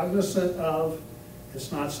not cognizant of.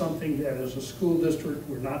 It's not something that as a school district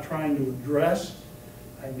we're not trying to address.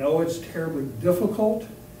 I know it's terribly difficult,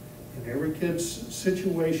 and every kid's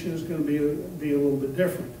situation is going to be a little bit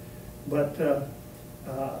different. But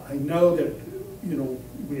I know that, you know,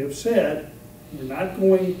 we have said we're not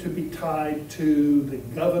going to be tied to the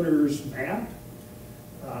governor's map,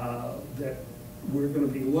 that we're going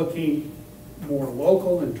to be looking more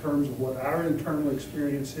local in terms of what our internal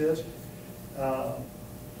experience is.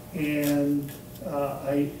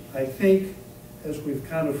 I think, as we've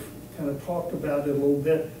kind of talked about it a little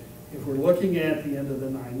bit, if we're looking at the end of the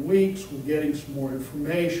 9 weeks, we're getting some more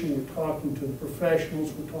information, we're talking to the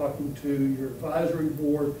professionals, we're talking to your advisory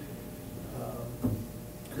board,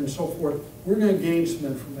 and so forth, we're going to gain some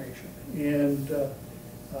information. And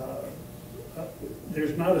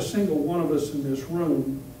there's not a single one of us in this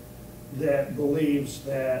room that believes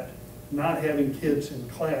that not having kids in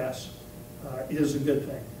class is a good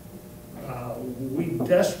thing. We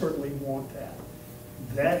desperately want that.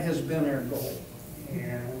 That has been our goal.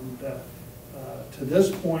 And to this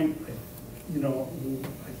point, you know,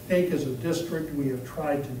 I think as a district we have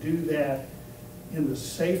tried to do that in the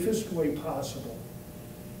safest way possible,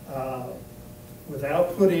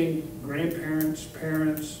 without putting grandparents,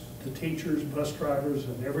 parents, the teachers, bus drivers,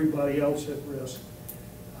 and everybody else at risk.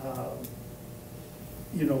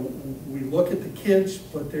 You know, we look at the kids,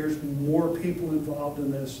 but there's more people involved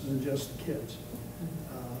in this than just the kids.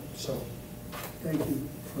 So, thank you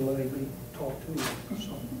for letting me talk to you.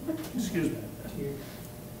 So, excuse me.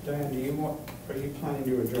 Diane, are you planning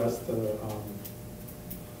to address the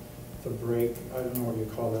break? I don't know what you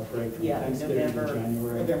call that break from Thanksgiving to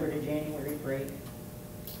January. November to January break.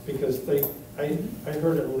 Because I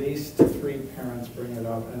heard at least 3 parents bring it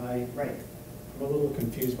up, and I'm a little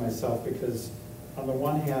confused myself, because on the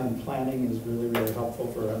one hand, planning is really, really helpful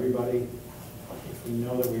for everybody. If we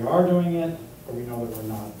know that we are doing it, or we know that we're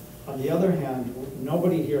not. On the other hand,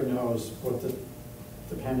 nobody here knows what the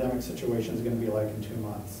pandemic situation is going to be like in 2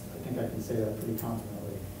 months. I think I can say that pretty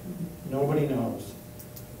confidently. Nobody knows.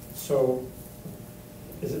 So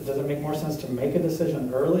does it make more sense to make a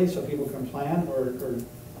decision early so people can plan, or does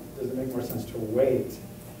it make more sense to wait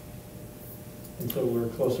until we're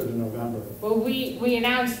closer to November? Well, we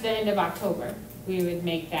announced the end of October. We would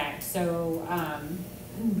make that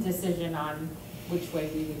decision on which way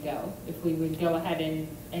we would go. If we would go ahead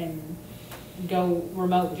and go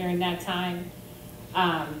remote during that time.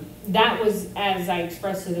 That was, as I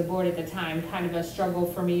expressed to the board at the time, kind of a struggle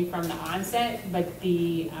for me from the onset, but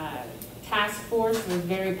the task force was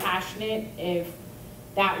very passionate if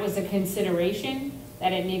that was a consideration,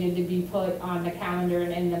 that it needed to be put on the calendar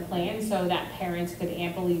and in the plan so that parents could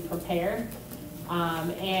amply prepare.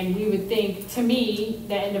 And we would think, to me,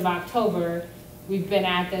 the end of October, we've been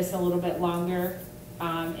at this a little bit longer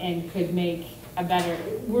and could make a better,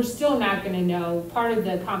 we're still not gonna know. Part of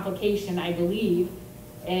the complication, I believe,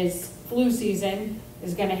 is flu season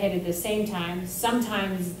is gonna hit at the same time.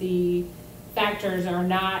 Sometimes the factors are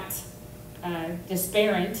not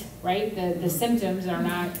disparate, right? The symptoms are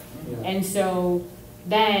not, and so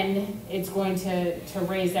then it's going to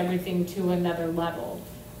raise everything to another level.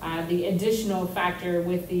 The additional factor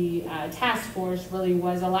with the task force really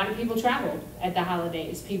was a lot of people traveled at the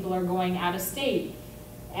holidays. People are going out of state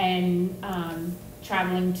and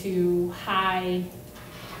traveling to high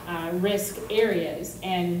risk areas,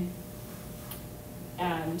 and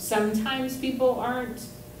sometimes people aren't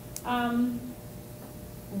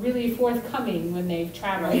really forthcoming when they've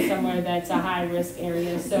traveled somewhere that's a high risk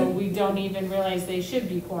area, so we don't even realize they should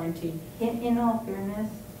be quarantined. In all fairness,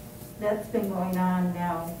 that's been going on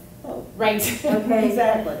now. Right. Okay.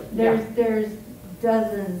 Exactly. There's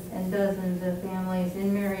dozens and dozens of families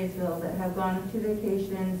in Marysville that have gone to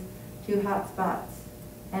vacations to hot spots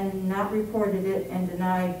and not reported it and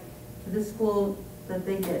denied to the school that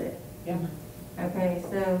they did it. Yeah. Okay,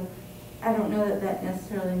 so I don't know that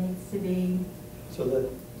necessarily needs to be. So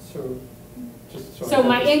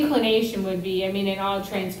my inclination would be, I mean, in all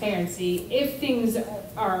transparency, if things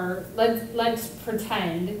are, let's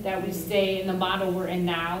pretend that we stay in the model we're in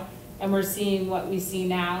now, and we're seeing what we see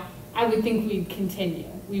now, I would think we'd continue.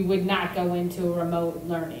 We would not go into remote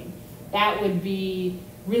learning. That would be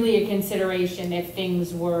really a consideration if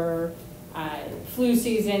things were, flu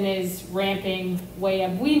season is ramping way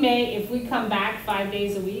up. We may, if we come back 5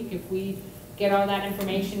 days a week, if we get all that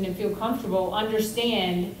information and feel comfortable,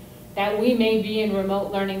 understand that we may be in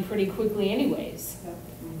remote learning pretty quickly anyways.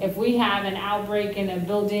 If we have an outbreak in a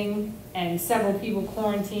building and several people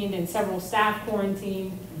quarantined and several staff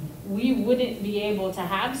quarantined, we wouldn't be able to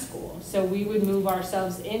have school. So we would move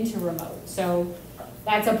ourselves into remote. So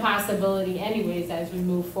that's a possibility anyways as we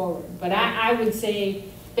move forward. But I would say,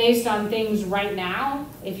 based on things right now,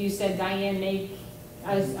 if you said, Diane, make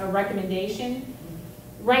a recommendation,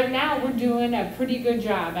 right now we're doing a pretty good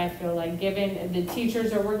job, I feel like, given the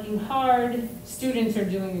teachers are working hard, students are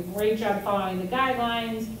doing a great job following the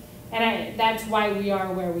guidelines, and that's why we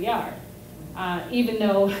are where we are. Even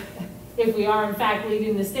though if we are in fact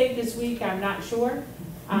leading the state this week, I'm not sure.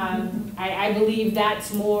 I believe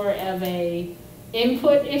that's more of a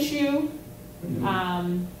input issue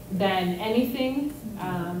than anything.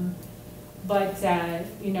 But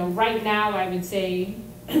you know, right now I would say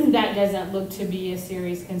that doesn't look to be a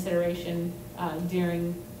serious consideration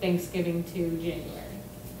during Thanksgiving to January.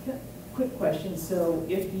 Quick question, so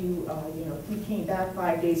if you, you know, if we came back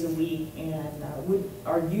 5 days a week, and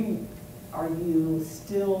are you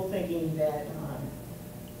still thinking that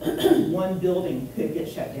one building could get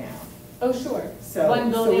shut down? Oh, sure. So,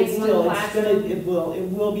 one building, so it's still, one classroom. it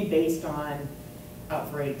will be based on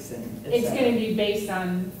outbreaks and et It's cetera. going to be based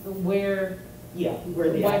on where,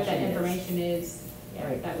 where the what action the is. information is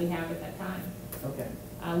Right. that we have at that time. Okay.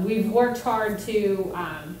 We've worked hard to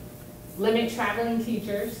limit traveling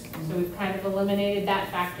teachers, so we've kind of eliminated that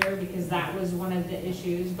factor because that was one of the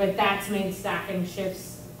issues, but that's made staffing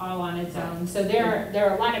shifts all on its own. So there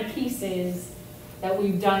are a lot of pieces that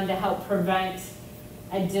we've done to help prevent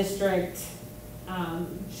a district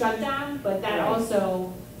shutdown, but that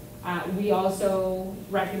also, we also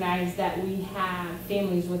recognize that we have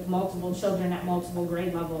families with multiple children at multiple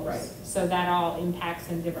grade levels. Right. So that all impacts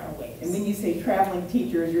in different ways. And when you say traveling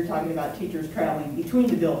teachers, you're talking about teachers traveling between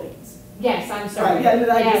the buildings. Yes, I'm sorry. Right,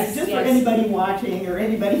 yeah, Yes, just for yes. anybody watching or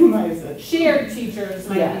anybody who might have said. Shared teachers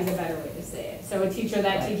might Yes. be the better way to say it. So a teacher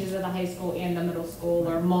that Right. teaches at the high school and the middle school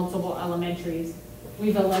or multiple elementaries,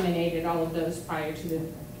 we've eliminated all of those prior to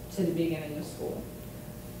the beginning of school.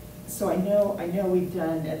 So I know we've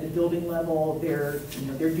done at the building level, they're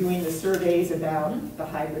doing the surveys about the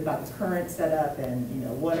hybrid, about the current setup and,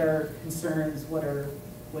 what are concerns, what are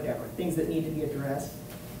whatever, things that need to be addressed.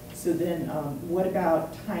 So then, what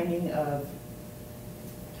about timing of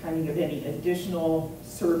any additional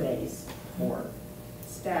surveys for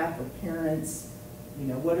staff or parents?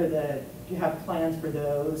 What are do you have plans for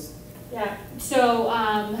those? Yeah, so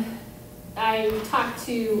I talked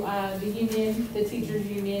to the union, the teachers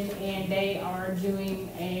union, and they are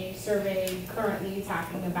doing a survey currently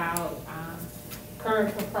talking about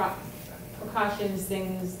current precautions,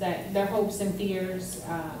 things that their hopes and fears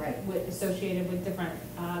Right. associated with different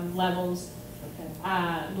levels. Okay.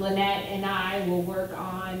 Lynette and I will work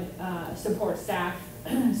on support staff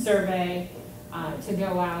survey to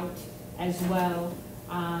go out as well.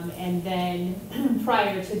 And then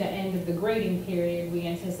prior to the end of the grading period, we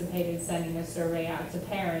anticipated sending a survey out to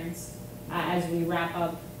parents as we wrap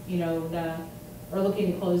up, we're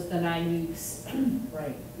looking to close the 9 weeks.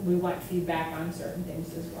 Right. We want feedback on certain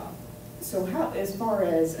things as well. So how, as far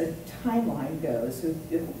as a timeline goes,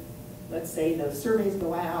 if let's say those surveys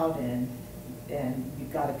go out and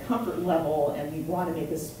you've got a comfort level and you want to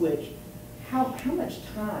make a switch, how much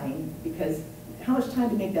time, how much time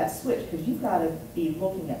to make that switch? Because you've got to be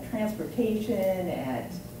looking at transportation,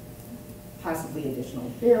 at possibly additional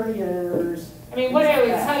barriers. I mean, what I would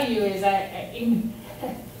things like that. tell you is that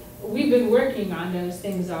we've been working on those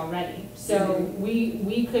things already. So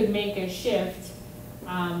we could make a shift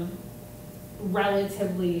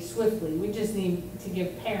relatively swiftly. We just need to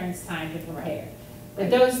give parents time to prepare.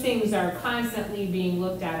 But those things are constantly being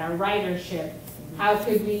looked at, our ridership. How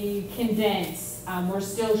could we condense? We're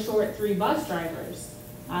still short 3 bus drivers,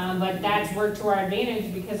 but that's worked to our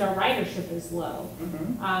advantage because our ridership is low.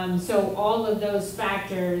 So all of those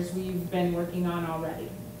factors we've been working on already.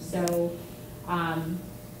 So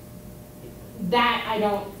that I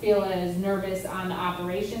don't feel as nervous on the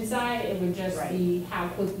operation side. It would just be how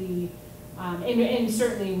quickly, and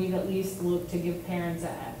certainly we'd at least look to give parents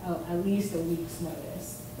at least a week's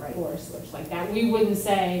notice for a switch like that. We wouldn't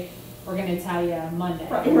say, we're going to tell you Monday.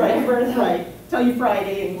 Right. Tell you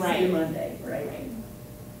Friday and see you Monday. Right.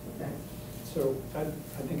 Okay. So I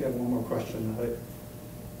think I have one more question.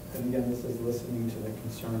 and again, this is listening to the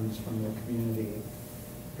concerns from the community,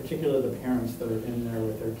 particularly the parents that are in there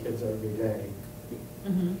with their kids every day.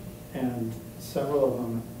 Mhm. And several of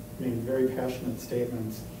them made very passionate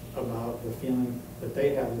statements about the feeling that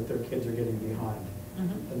they have that their kids are getting behind.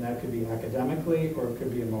 Mhm. And that could be academically or it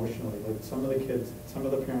could be emotionally. Like some of the kids, some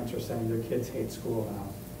of the parents are saying their kids hate school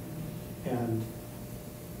now. And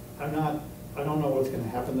I don't know what's gonna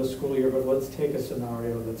happen this school year, but let's take a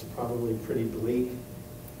scenario that's probably pretty bleak,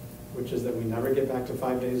 which is that we never get back to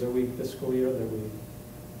 5 days a week this school year, that we,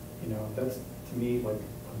 that's to me like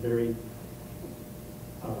a very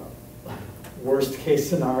worst case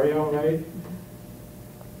scenario, right?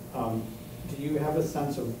 Do you have a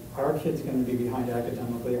sense of, are kids going to be behind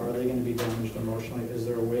academically? Are they going to be damaged emotionally? Is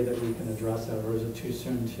there a way that we can address that, or is it too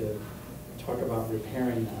soon to talk about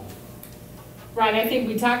repairing that? Right, I think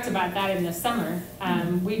we talked about that in the summer.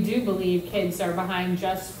 We do believe kids are behind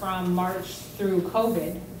just from March through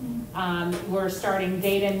COVID. We're starting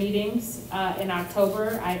data meetings in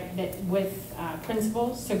October with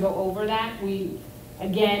principals to go over that. We,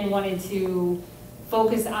 again, wanted to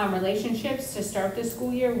focus on relationships to start the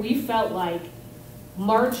school year. We felt like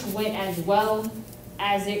March went as well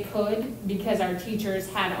as it could because our teachers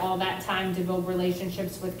had all that time to build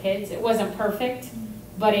relationships with kids. It wasn't perfect,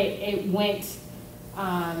 but it went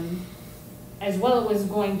as well it was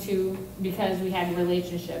going to because we had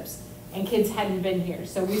relationships and kids hadn't been here.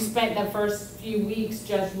 So we spent the first few weeks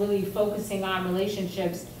just really focusing on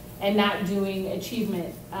relationships and not doing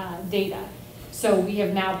achievement data. So we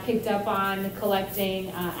have now picked up on collecting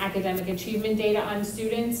academic achievement data on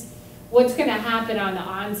students. What's gonna happen on the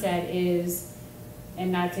onset is,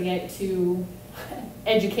 and not to get too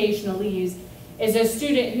educationalese, is a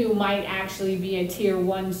student who might actually be a tier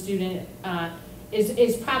 1 student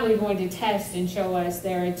is probably going to test and show us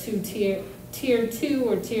they're a tier 2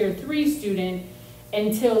 or tier 3 student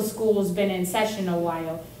until school's been in session a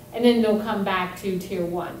while, and then they'll come back to tier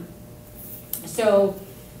 1. So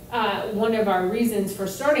one of our reasons for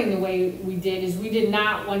starting the way we did is we did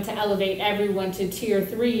not want to elevate everyone to tier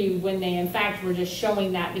 3 when they in fact were just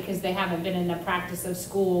showing that because they haven't been in the practice of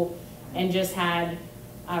school and just had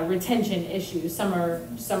retention issues, summer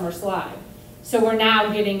slide. So we're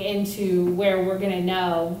now getting into where we're gonna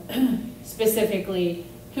know specifically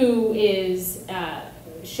who is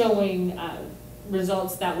showing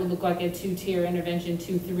results that would look like a 2-tier intervention,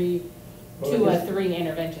 2-3, to a 3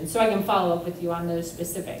 intervention. So I can follow up with you on those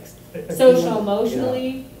specifics. Social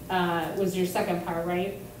emotionally was your second part,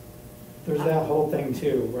 right? There's that whole thing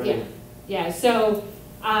too, right? Yeah. So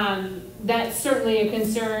that's certainly a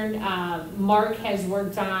concern. Mark has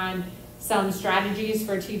worked on some strategies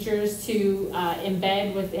for teachers to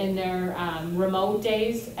embed within their remote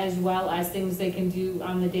days, as well as things they can do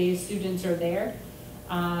on the days students are there.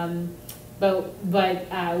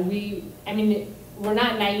 We're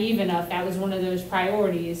not naive enough. That was one of those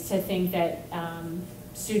priorities to think that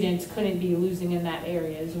students couldn't be losing in that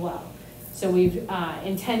area as well. So we've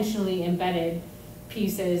intentionally embedded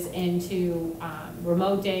pieces into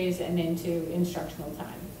remote days and into instructional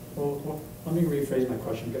time. Well, let me rephrase my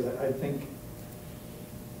question because I think,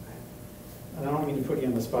 and I don't mean to put you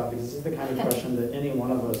on the spot because this is the kind of question that any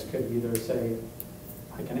one of us could either say,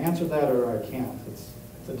 I can answer that or I can't. It's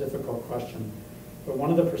a difficult question. But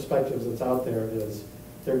one of the perspectives that's out there is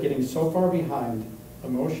they're getting so far behind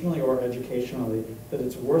emotionally or educationally that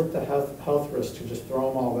it's worth the health risk to just throw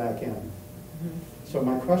them all back in. Mm-hmm. So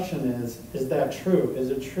my question is that true? Is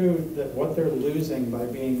it true that what they're losing by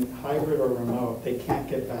being hybrid or remote, they can't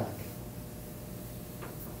get back?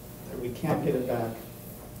 That we can't get it back?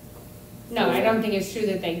 No, I don't think it's true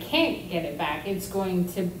that they can't get it back. It's going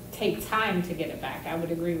to take time to get it back. I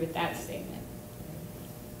would agree with that statement.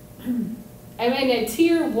 I mean, a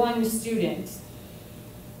tier 1 student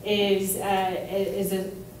is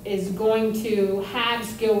going to have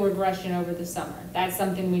skill regression over the summer. That's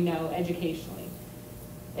something we know educationally.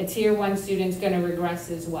 A tier 1 student's going to regress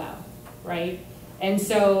as well, right? And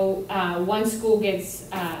so once school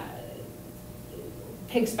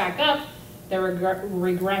picks back up, the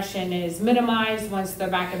regression is minimized once they're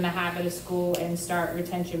back in the habit of school and start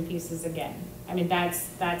retention pieces again. I mean,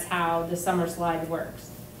 that's how the summer slide works.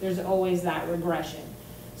 There's always that regression.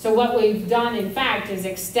 So what we've done, in fact, is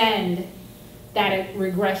extend that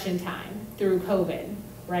regression time through COVID,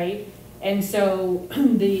 right? And so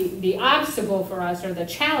the obstacle for us, or the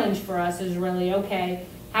challenge for us, is really, okay,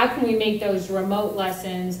 how can we make those remote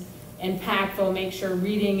lessons impactful, make sure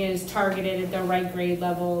reading is targeted at the right grade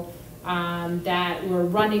level, that we're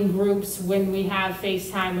running groups when we have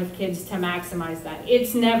FaceTime with kids to maximize that.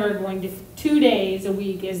 It's never going to, 2 days a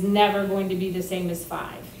week is never going to be the same as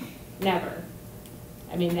 5, never.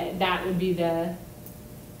 I mean, that would be the,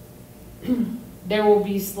 there will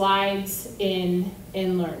be slides in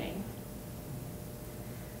learning.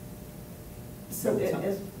 So it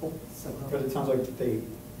is, Because it sounds like they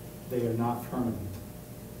are not permanent.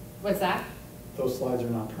 What's that? Those slides are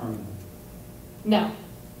not permanent. No.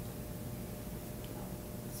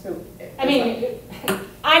 so. I mean,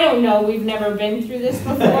 I don't know, we've never been through this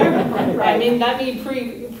before. I mean, that'd be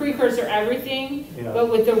precursor everything, Yeah. but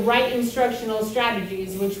with the right instructional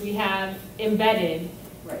strategies, which we have embedded,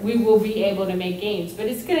 Right. we will be able to make gains. But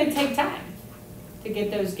it's gonna take time to get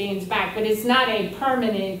those gains back, but it's not a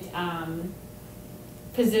permanent,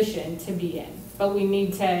 position to be in. But we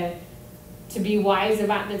need to be wise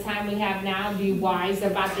about the time we have now, be wise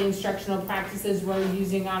about the instructional practices we're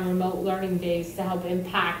using on remote learning days to help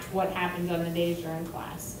impact what happens on the days you're in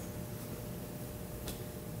class.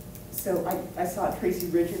 So I saw Tracy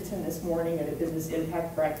Richardson this morning at a business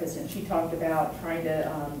impact breakfast, and she talked about trying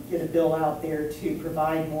to get a bill out there to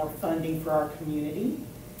provide more funding for our community.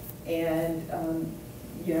 And,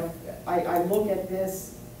 you know, I look at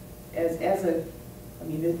this as a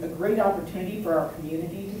great opportunity for our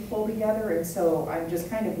community to pull together. And so I'm just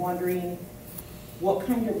kind of wondering what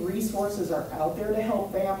kind of resources are out there to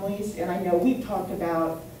help families. And I know we've talked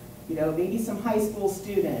about, you know, maybe some high school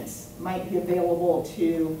students might be available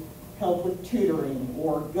to help with tutoring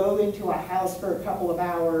or go into a house for a couple of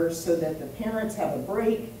hours so that the parents have a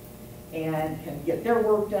break and can get their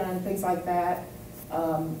work done, things like that.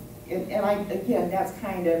 Again, that's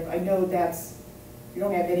kind of, I know that's, you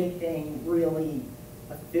don't have anything really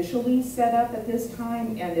officially set up at this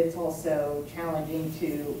time, and it's also challenging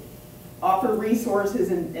to offer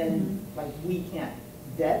resources and like we can't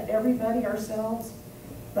vet everybody ourselves.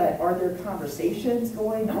 But are there conversations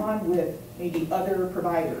going on with maybe other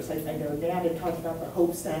providers? I know Dan had talked about the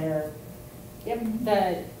Hope Center. Yep,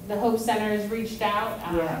 the Hope Center has reached out,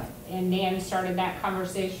 Yeah. and Nan started that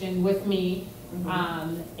conversation with me.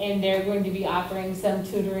 And they're going to be offering some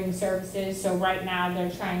tutoring services. So right now they're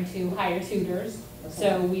trying to hire tutors. Okay.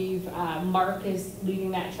 So Mark is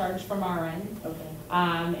leading that charge from our end. Okay.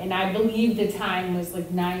 And I believe the time was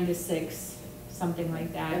like 9 to 6, something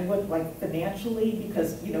like that. And what, like financially,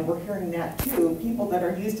 because, you know, we're hearing that too, people that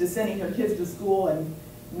are used to sending their kids to school and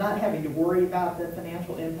not having to worry about the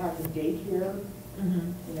financial impact of daycare.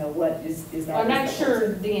 You know, what is that? I'm not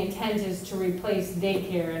sure the intent is to replace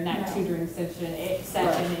daycare in that No. tutoring session.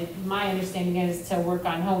 Right. My understanding is to work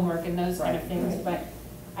on homework and those kind of Right. things, Right. but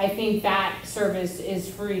I think that service is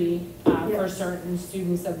free for Yes. certain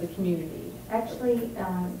students of the community. Actually,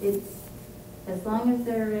 it's, as long as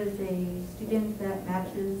there is a student that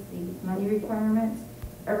matches the money requirements,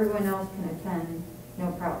 everyone else can attend,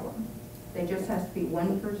 no problem. There just has to be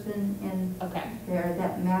one person in Okay, there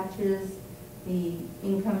that matches the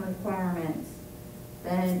income requirements,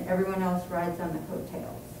 then everyone else rides on the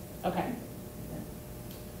coattails. okay.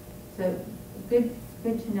 So, good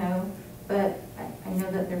to know, but I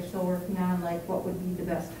know that they're still working on like what would be the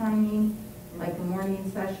best timing, like a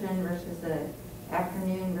morning session versus an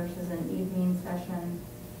afternoon versus an evening session.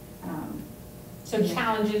 So Yeah.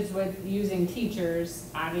 challenges with using teachers,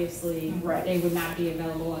 obviously, Right. they would not be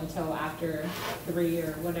available until after 3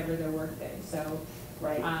 or whatever their workday, so.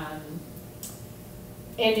 Right.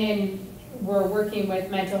 And then we're working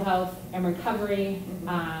with mental health and recovery.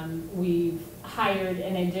 We've hired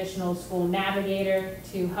an additional school navigator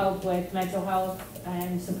to help with mental health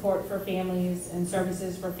and support for families and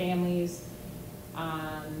services for families.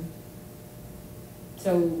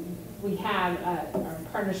 So we have our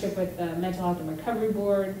partnership with the Mental Health and Recovery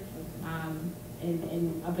Board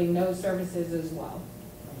in upping those services as well.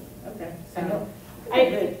 Okay. So,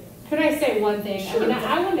 Good. Could I say one thing? Sure. I mean,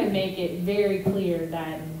 I want to make it very clear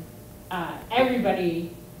that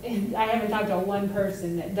everybody, I haven't talked to one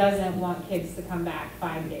person that doesn't want kids to come back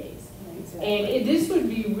 5 days. And this would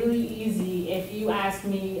be really easy if you asked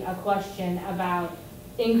me a question about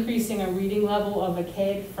increasing a reading level of a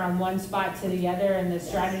kid from one spot to the other and the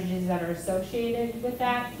strategies that are associated with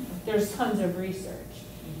that. There's tons of research.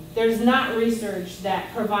 There's not research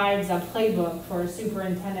that provides a playbook for a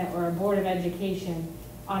superintendent or a board of education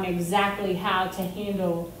on exactly how to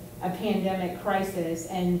handle a pandemic crisis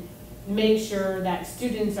and make sure that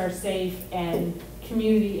students are safe and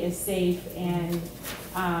community is safe, and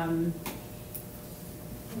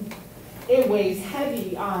it weighs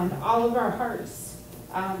heavy on all of our hearts,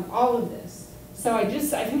 all of this. So I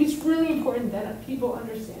think it's really important that people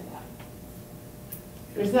understand that.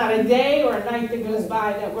 There's not a day or a night that goes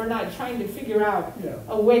by that we're not trying to figure out Yeah.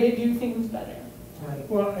 a way to do things better.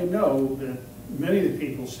 Well, I know that many of the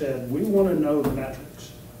people said, we want to know the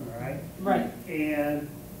metrics, all right? Right. And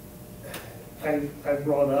I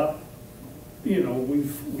brought up, you know,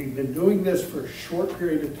 we've been doing this for a short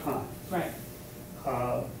period of time. Right.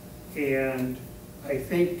 And I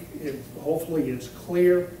think hopefully it's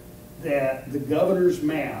clear that the governor's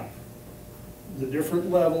map, the different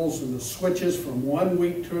levels and the switches from one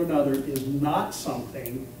week to another is not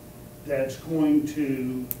something that's going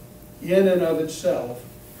to, in and of itself,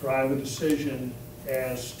 drive a decision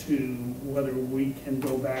as to whether we can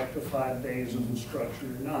go back to 5 days of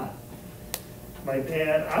instruction or not. My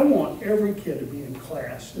dad, I want every kid to be in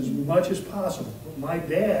class as much as possible, but my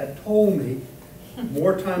dad told me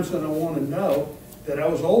more times than I want to know that I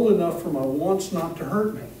was old enough for my wants not to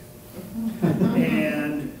hurt me.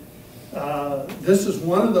 And this is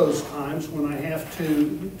one of those times when I have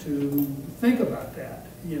to think about that.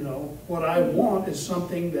 You know, what I want is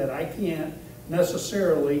something that I can't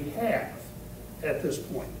necessarily have at this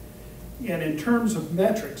point. And in terms of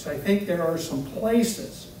metrics, I think there are some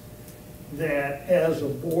places that as a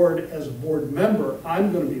board member,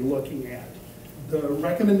 I'm going to be looking at. The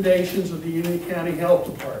recommendations of the Union County Health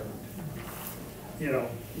Department. You know,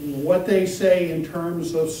 what they say in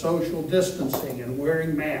terms of social distancing and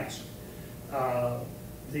wearing masks.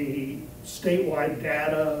 The statewide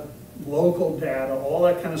data, local data, all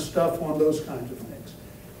that kind of stuff on those kinds of things.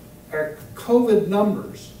 Our COVID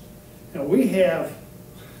numbers. Now we have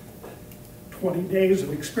 20 days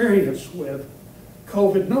of experience with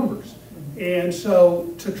COVID numbers. And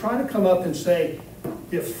so to try to come up and say,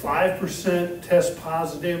 if 5% test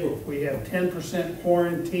positive, or if we have 10%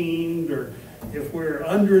 quarantined, or if we're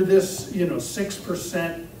under this, you know,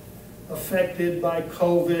 6% affected by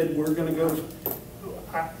COVID, we're going to go.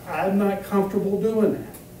 I'm not comfortable doing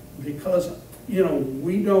that because, you know,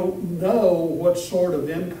 we don't know what sort of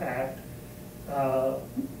impact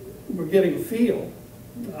we're getting a feel.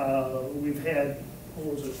 We've had,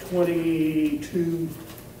 what was it,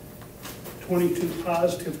 22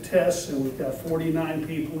 positive tests, and we've got 49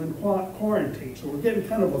 people in quarantine. So we're getting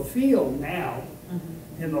kind of a feel now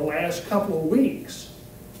in the last couple of weeks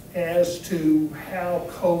as to how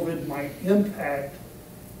COVID might impact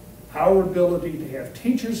our ability to have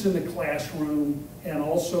teachers in the classroom and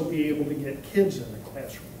also be able to get kids in the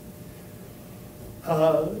classroom.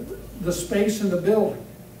 The space in the building.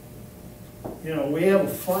 You know, we have a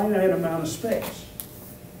finite amount of space.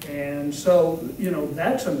 And so, you know,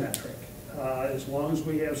 that's a metric. As long as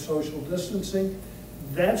we have social distancing,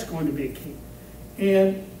 that's going to be a key.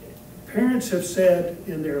 And parents have said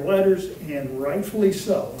in their letters, and rightfully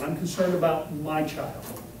so, I'm concerned about my child.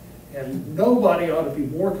 And nobody ought to be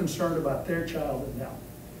more concerned about their child than them.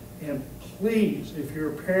 And please, if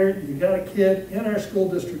you're a parent, you got a kid in our school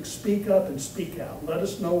district, speak up and speak out. Let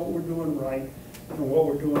us know what we're doing right and what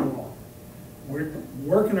we're doing wrong. We're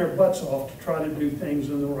working our butts off to try to do things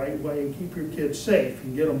in the right way and keep your kids safe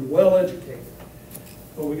and get them well educated.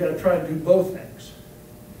 But we got to try to do both things.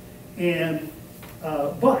 And,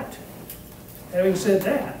 but, having said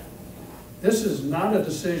that, this is not a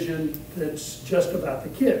decision that's just about the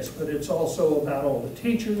kids, but it's also about all the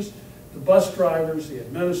teachers, the bus drivers, the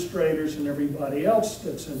administrators, and everybody else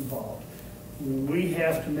that's involved. We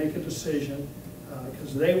have to make a decision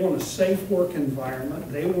because they want a safe work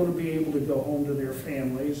environment. They want to be able to go home to their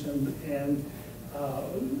families, and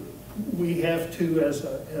we have to, as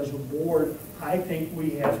a board, I think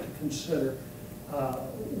we have to consider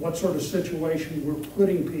what sort of situation we're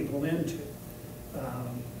putting people into.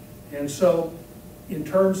 And so, in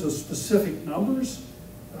terms of specific numbers,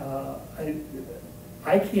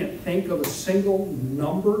 I can't think of a single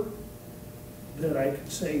number that I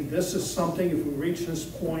could say this is something, if we reach this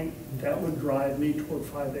point, that would drive me toward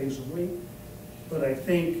 5 days a week. But I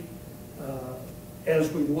think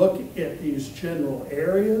as we look at these general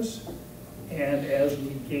areas and as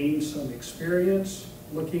we gain some experience,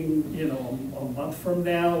 looking, you know, a month from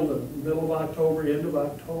now, the middle of October, end of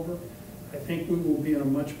October, I think we will be in a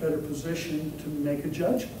much better position to make a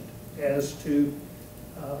judgment as to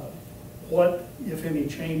what, if any,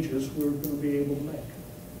 changes we're going to be able to make.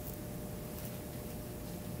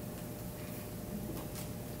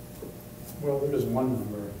 Well, there's one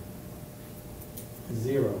number,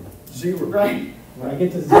 0. 0. Right. When I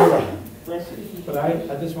get to 0, but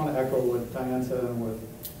I just want to echo what Diane said and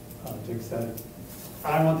what Dick said.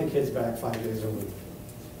 I want the kids back 5 days a week.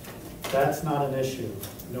 That's not an issue.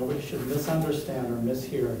 Nobody should misunderstand or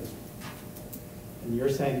mishear it. And you're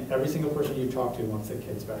saying every single person you talk to wants the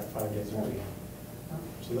kids back 5 days a week.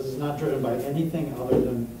 So this is not driven by anything other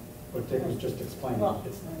than what Dick was just explaining.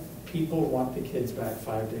 It's people want the kids back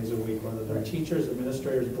 5 days a week, whether they're teachers,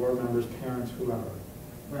 administrators, board members, parents, whoever.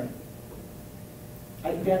 Right.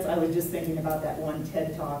 I was just thinking about that one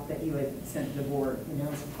TED Talk that you had sent to the board,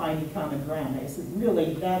 it's finding common ground. I said,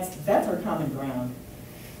 really, that's our common ground.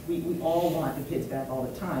 We all want the kids back all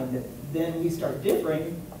the time, but then we start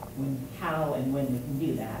differing how and when we can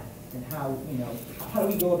do that, and how do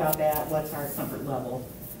we go about that, what's our comfort level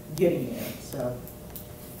getting there. So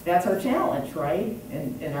that's our challenge, right?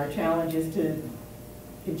 And our challenge is to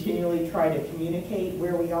continually try to communicate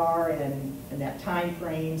where we are and that time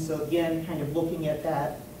frame. So again, kind of looking at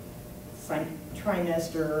that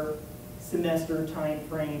trimester, semester time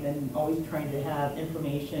frame, and always trying to have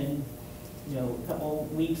information, a couple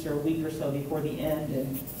weeks or a week or so before the end,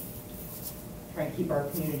 and trying to keep our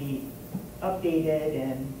community updated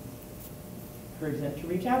and encourage them to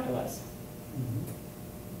reach out to us.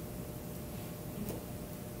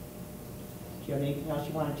 Do you have anything else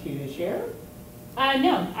you wanted to share?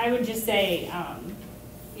 No, I would just say,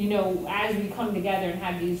 as we come together and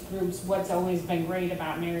have these groups, what's always been great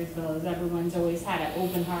about Marysville is everyone's always had an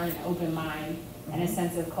open heart, an open mind, and a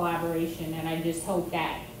sense of collaboration. And I just hope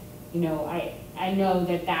that, I know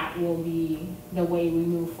that will be the way we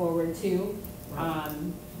move forward too.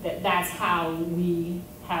 That's how we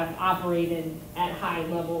have operated at high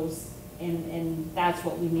levels, and that's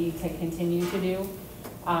what we need to continue to do.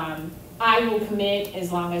 I will commit,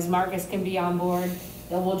 as long as Marcus can be on board,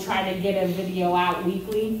 that we'll try to get a video out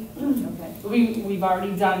weekly. Okay. We've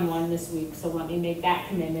already done one this week, so let me make that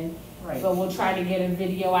commitment. Right. But we'll try to get a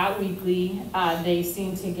video out weekly. They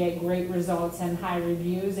seem to get great results and high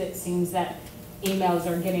reviews. It seems that emails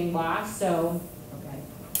are getting lost, so Okay.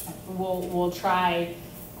 we'll try,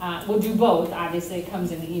 we'll do both. Obviously, it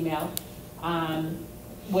comes in the email.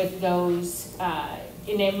 With those,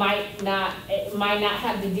 and it might not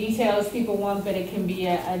have the details people want, but it can be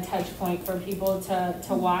a touch point for people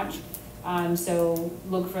to watch. So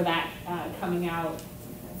look for that coming out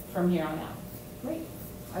from here on out. Great.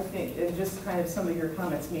 I think just kind of some of your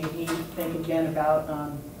comments made me think again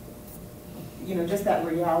about, just that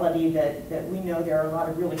reality that we know there are a lot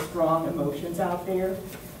of really strong emotions out there.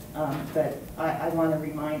 But I want to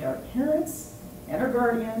remind our parents and our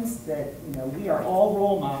guardians that, we are all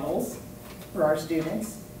role models for our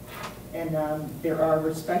students. And there are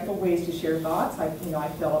respectful ways to share thoughts. I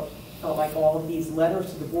felt like all of these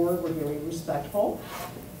letters to the board were very respectful.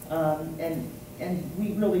 And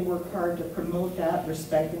we really work hard to promote that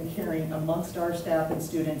respect and caring amongst our staff and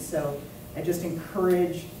students. So I just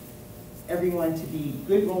encourage everyone to be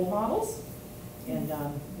good role models and,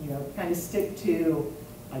 kind of stick to,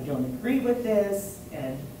 I don't agree with this,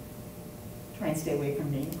 and try and stay away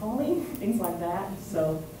from name calling, things like that.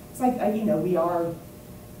 So it's like,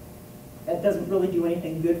 that doesn't really do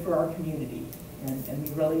anything good for our community. And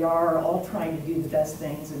we really are all trying to do the best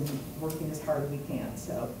things and working as hard as we can.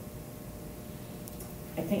 So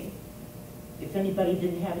I think if anybody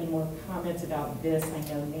didn't have any more comments about this, I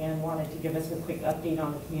know Nan wanted to give us a quick update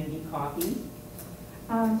on the community coffee.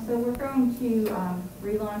 So we're going to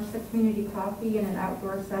relaunch the community coffee in an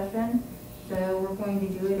outdoor session. So we're going to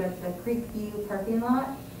do it at the Creek View parking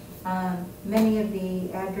lot. Many of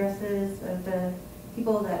the addresses of the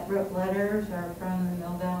people that wrote letters are from the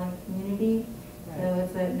Mill Valley community. Right. So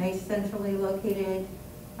it's a nice centrally located,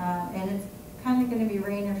 and it's kind of going to be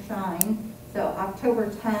rain or shine. So October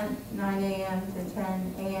 10th, 9 a.m. to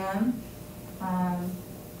 10 a.m.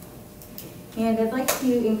 And I'd like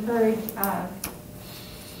to encourage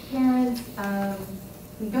parents,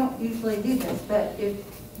 we don't usually do this, but if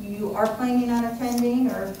you are planning on attending,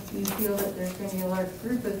 or if you feel that there's going to be a large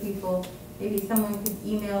group of people, maybe someone could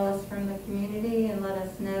email us from the community and let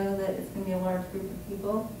us know that it's going to be a large group of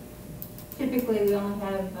people. Typically, we only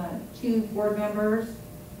have 2 board members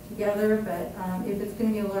together, but if it's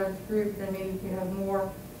going to be a large group, then maybe we could have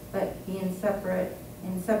more, but be in separate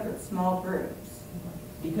small groups.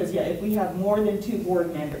 Because if we have more than 2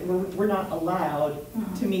 board members, we're not allowed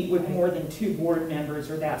to meet with more than 2 board members,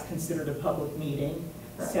 or that's considered a public meeting.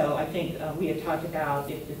 Correct. So I think we had talked about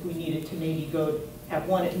if we needed to maybe go have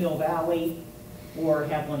one at Mill Valley or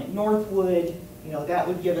have one at Northwood, that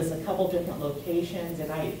would give us a couple different locations.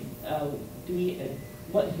 And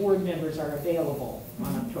what board members are available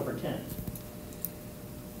on October 10th?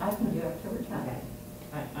 I can do October 10th. Okay.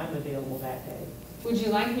 I'm available that day. Would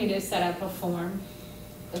you like me to set up a form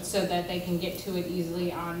so that they can get to it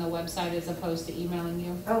easily on the website as opposed to emailing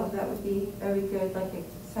you? Oh, that would be good, like a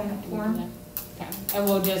sign-up form. Okay, and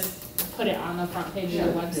we'll just put it on the front page of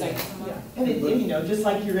the website. Yeah. And just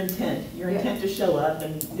like your intent to show up,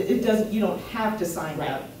 and you don't have to sign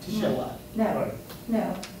up to show up. No, Right.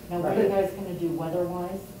 no. Now, what are you guys gonna do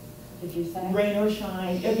weather-wise, did you say? Rain or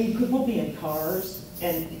shine, we'll be in cars,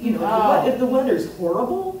 and if the weather's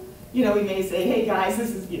horrible, you know, we may say, hey, guys,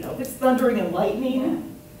 this is, you know, if it's thundering and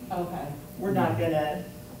lightning, Okay. we're not gonna,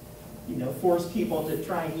 you know, force people to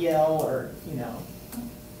try and yell or, you know.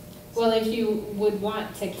 Well, if you would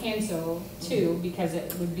want to cancel too, because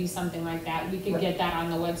it would be something like that, we could get that on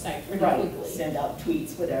the website pretty quickly. Send out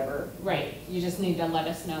tweets, whatever. Right, you just need to let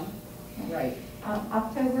us know. Right.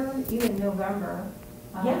 October, even November.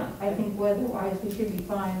 Yeah. I think weather-wise, we should be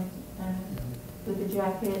fine with the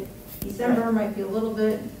jacket. December might be a little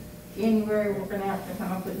bit, January, we're gonna have to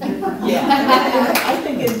come up with a different. Yeah, I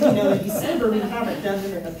think in, you know, in December, we haven't done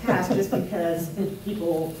them in the past just because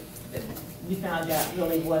people, we found out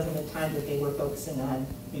really wasn't the time that they were focusing on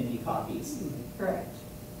community coffees. Correct.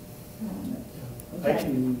 I Okay.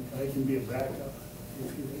 can be a backup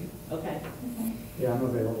if you need. Okay, Yeah, I'm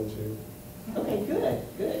available too. okay, good,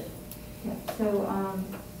 good. Yeah, so,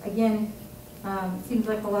 again, seems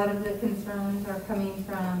like a lot of the concerns are coming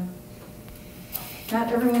from,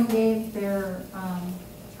 not everyone gave their,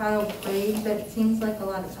 child grade, but it seems like a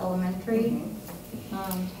lot of elementary,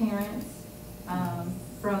 parents,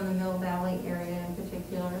 from the Mill Valley area in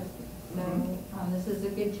particular. So, this is a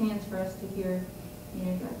good chance for us to hear, you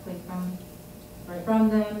know, directly from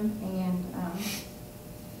them and,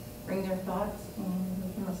 bring their thoughts and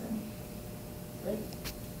we can listen. Great.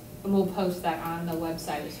 And we'll post that on the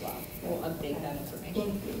website as well. We'll update that information.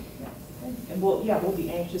 Thank you. Yes. And we'll, yeah, we'll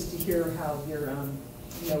be anxious to hear how your,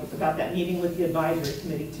 you know, about that meeting with the advisory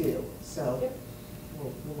committee too. So Yep.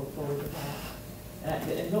 we'll look forward to that.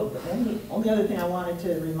 And no, the only other thing I wanted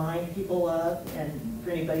to remind people of, and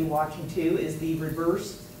for anybody watching too, is the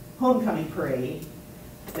reverse homecoming parade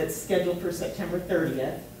that's scheduled for September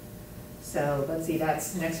 30th. So let's see,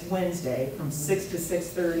 that's next Wednesday from 6 to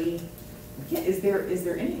 6:30. Is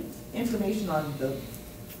there any information on the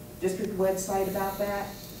district website about that?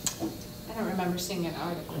 I don't remember seeing an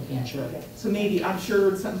article yet. Okay. So maybe, I'm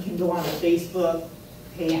sure something can go on the Facebook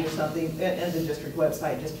page or something, and the district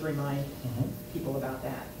website, just to remind people about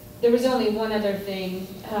that. There was only one other thing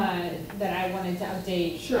that I wanted to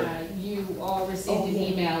update. Sure. You all received an yeah.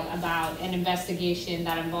 email about an investigation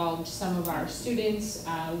that involved some of our students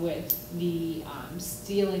with the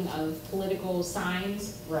stealing of political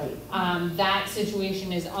signs. Right. That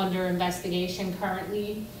situation is under investigation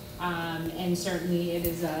currently, and certainly it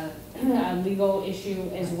is a legal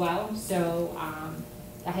issue as well. So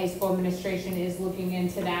the high school administration is looking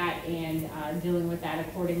into that and dealing with that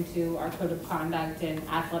according to our code of conduct and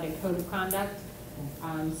athletic code of conduct.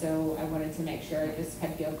 So I wanted to make sure I just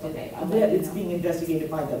kept you up to date. I'll let you It's know. being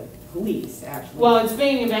investigated by the police, actually. Well, it's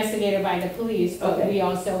being investigated by the police, but Okay. we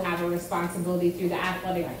also have a responsibility through the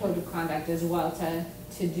athletic code of conduct as well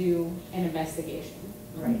to do an investigation.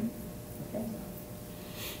 Right. Okay.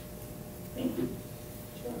 Thank you.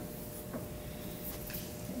 Sure.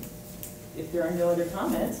 If there are no other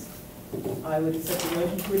comments, I would accept the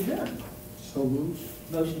motion to adjourn. So moved.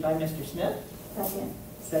 Motion by Mr. Smith, Second.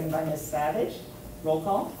 second by Ms. Savage. Roll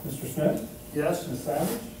call? Mr. Smith? Yes? Ms.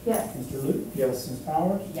 Savage? Yes. Mr. Luke? Yes. Ms.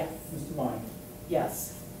 Powers? Yes. Mr. Vine?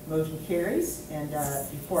 Yes. Motion carries. And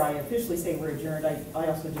before I officially say we're adjourned, I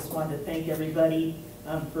also just wanted to thank everybody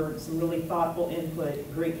for some really thoughtful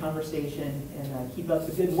input, great conversation, and keep up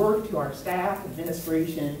the good work to our staff,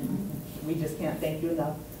 administration. We just can't thank you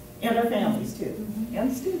enough. And our families too,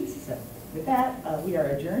 and the students. So with that, we are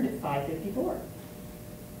adjourned at 5:54.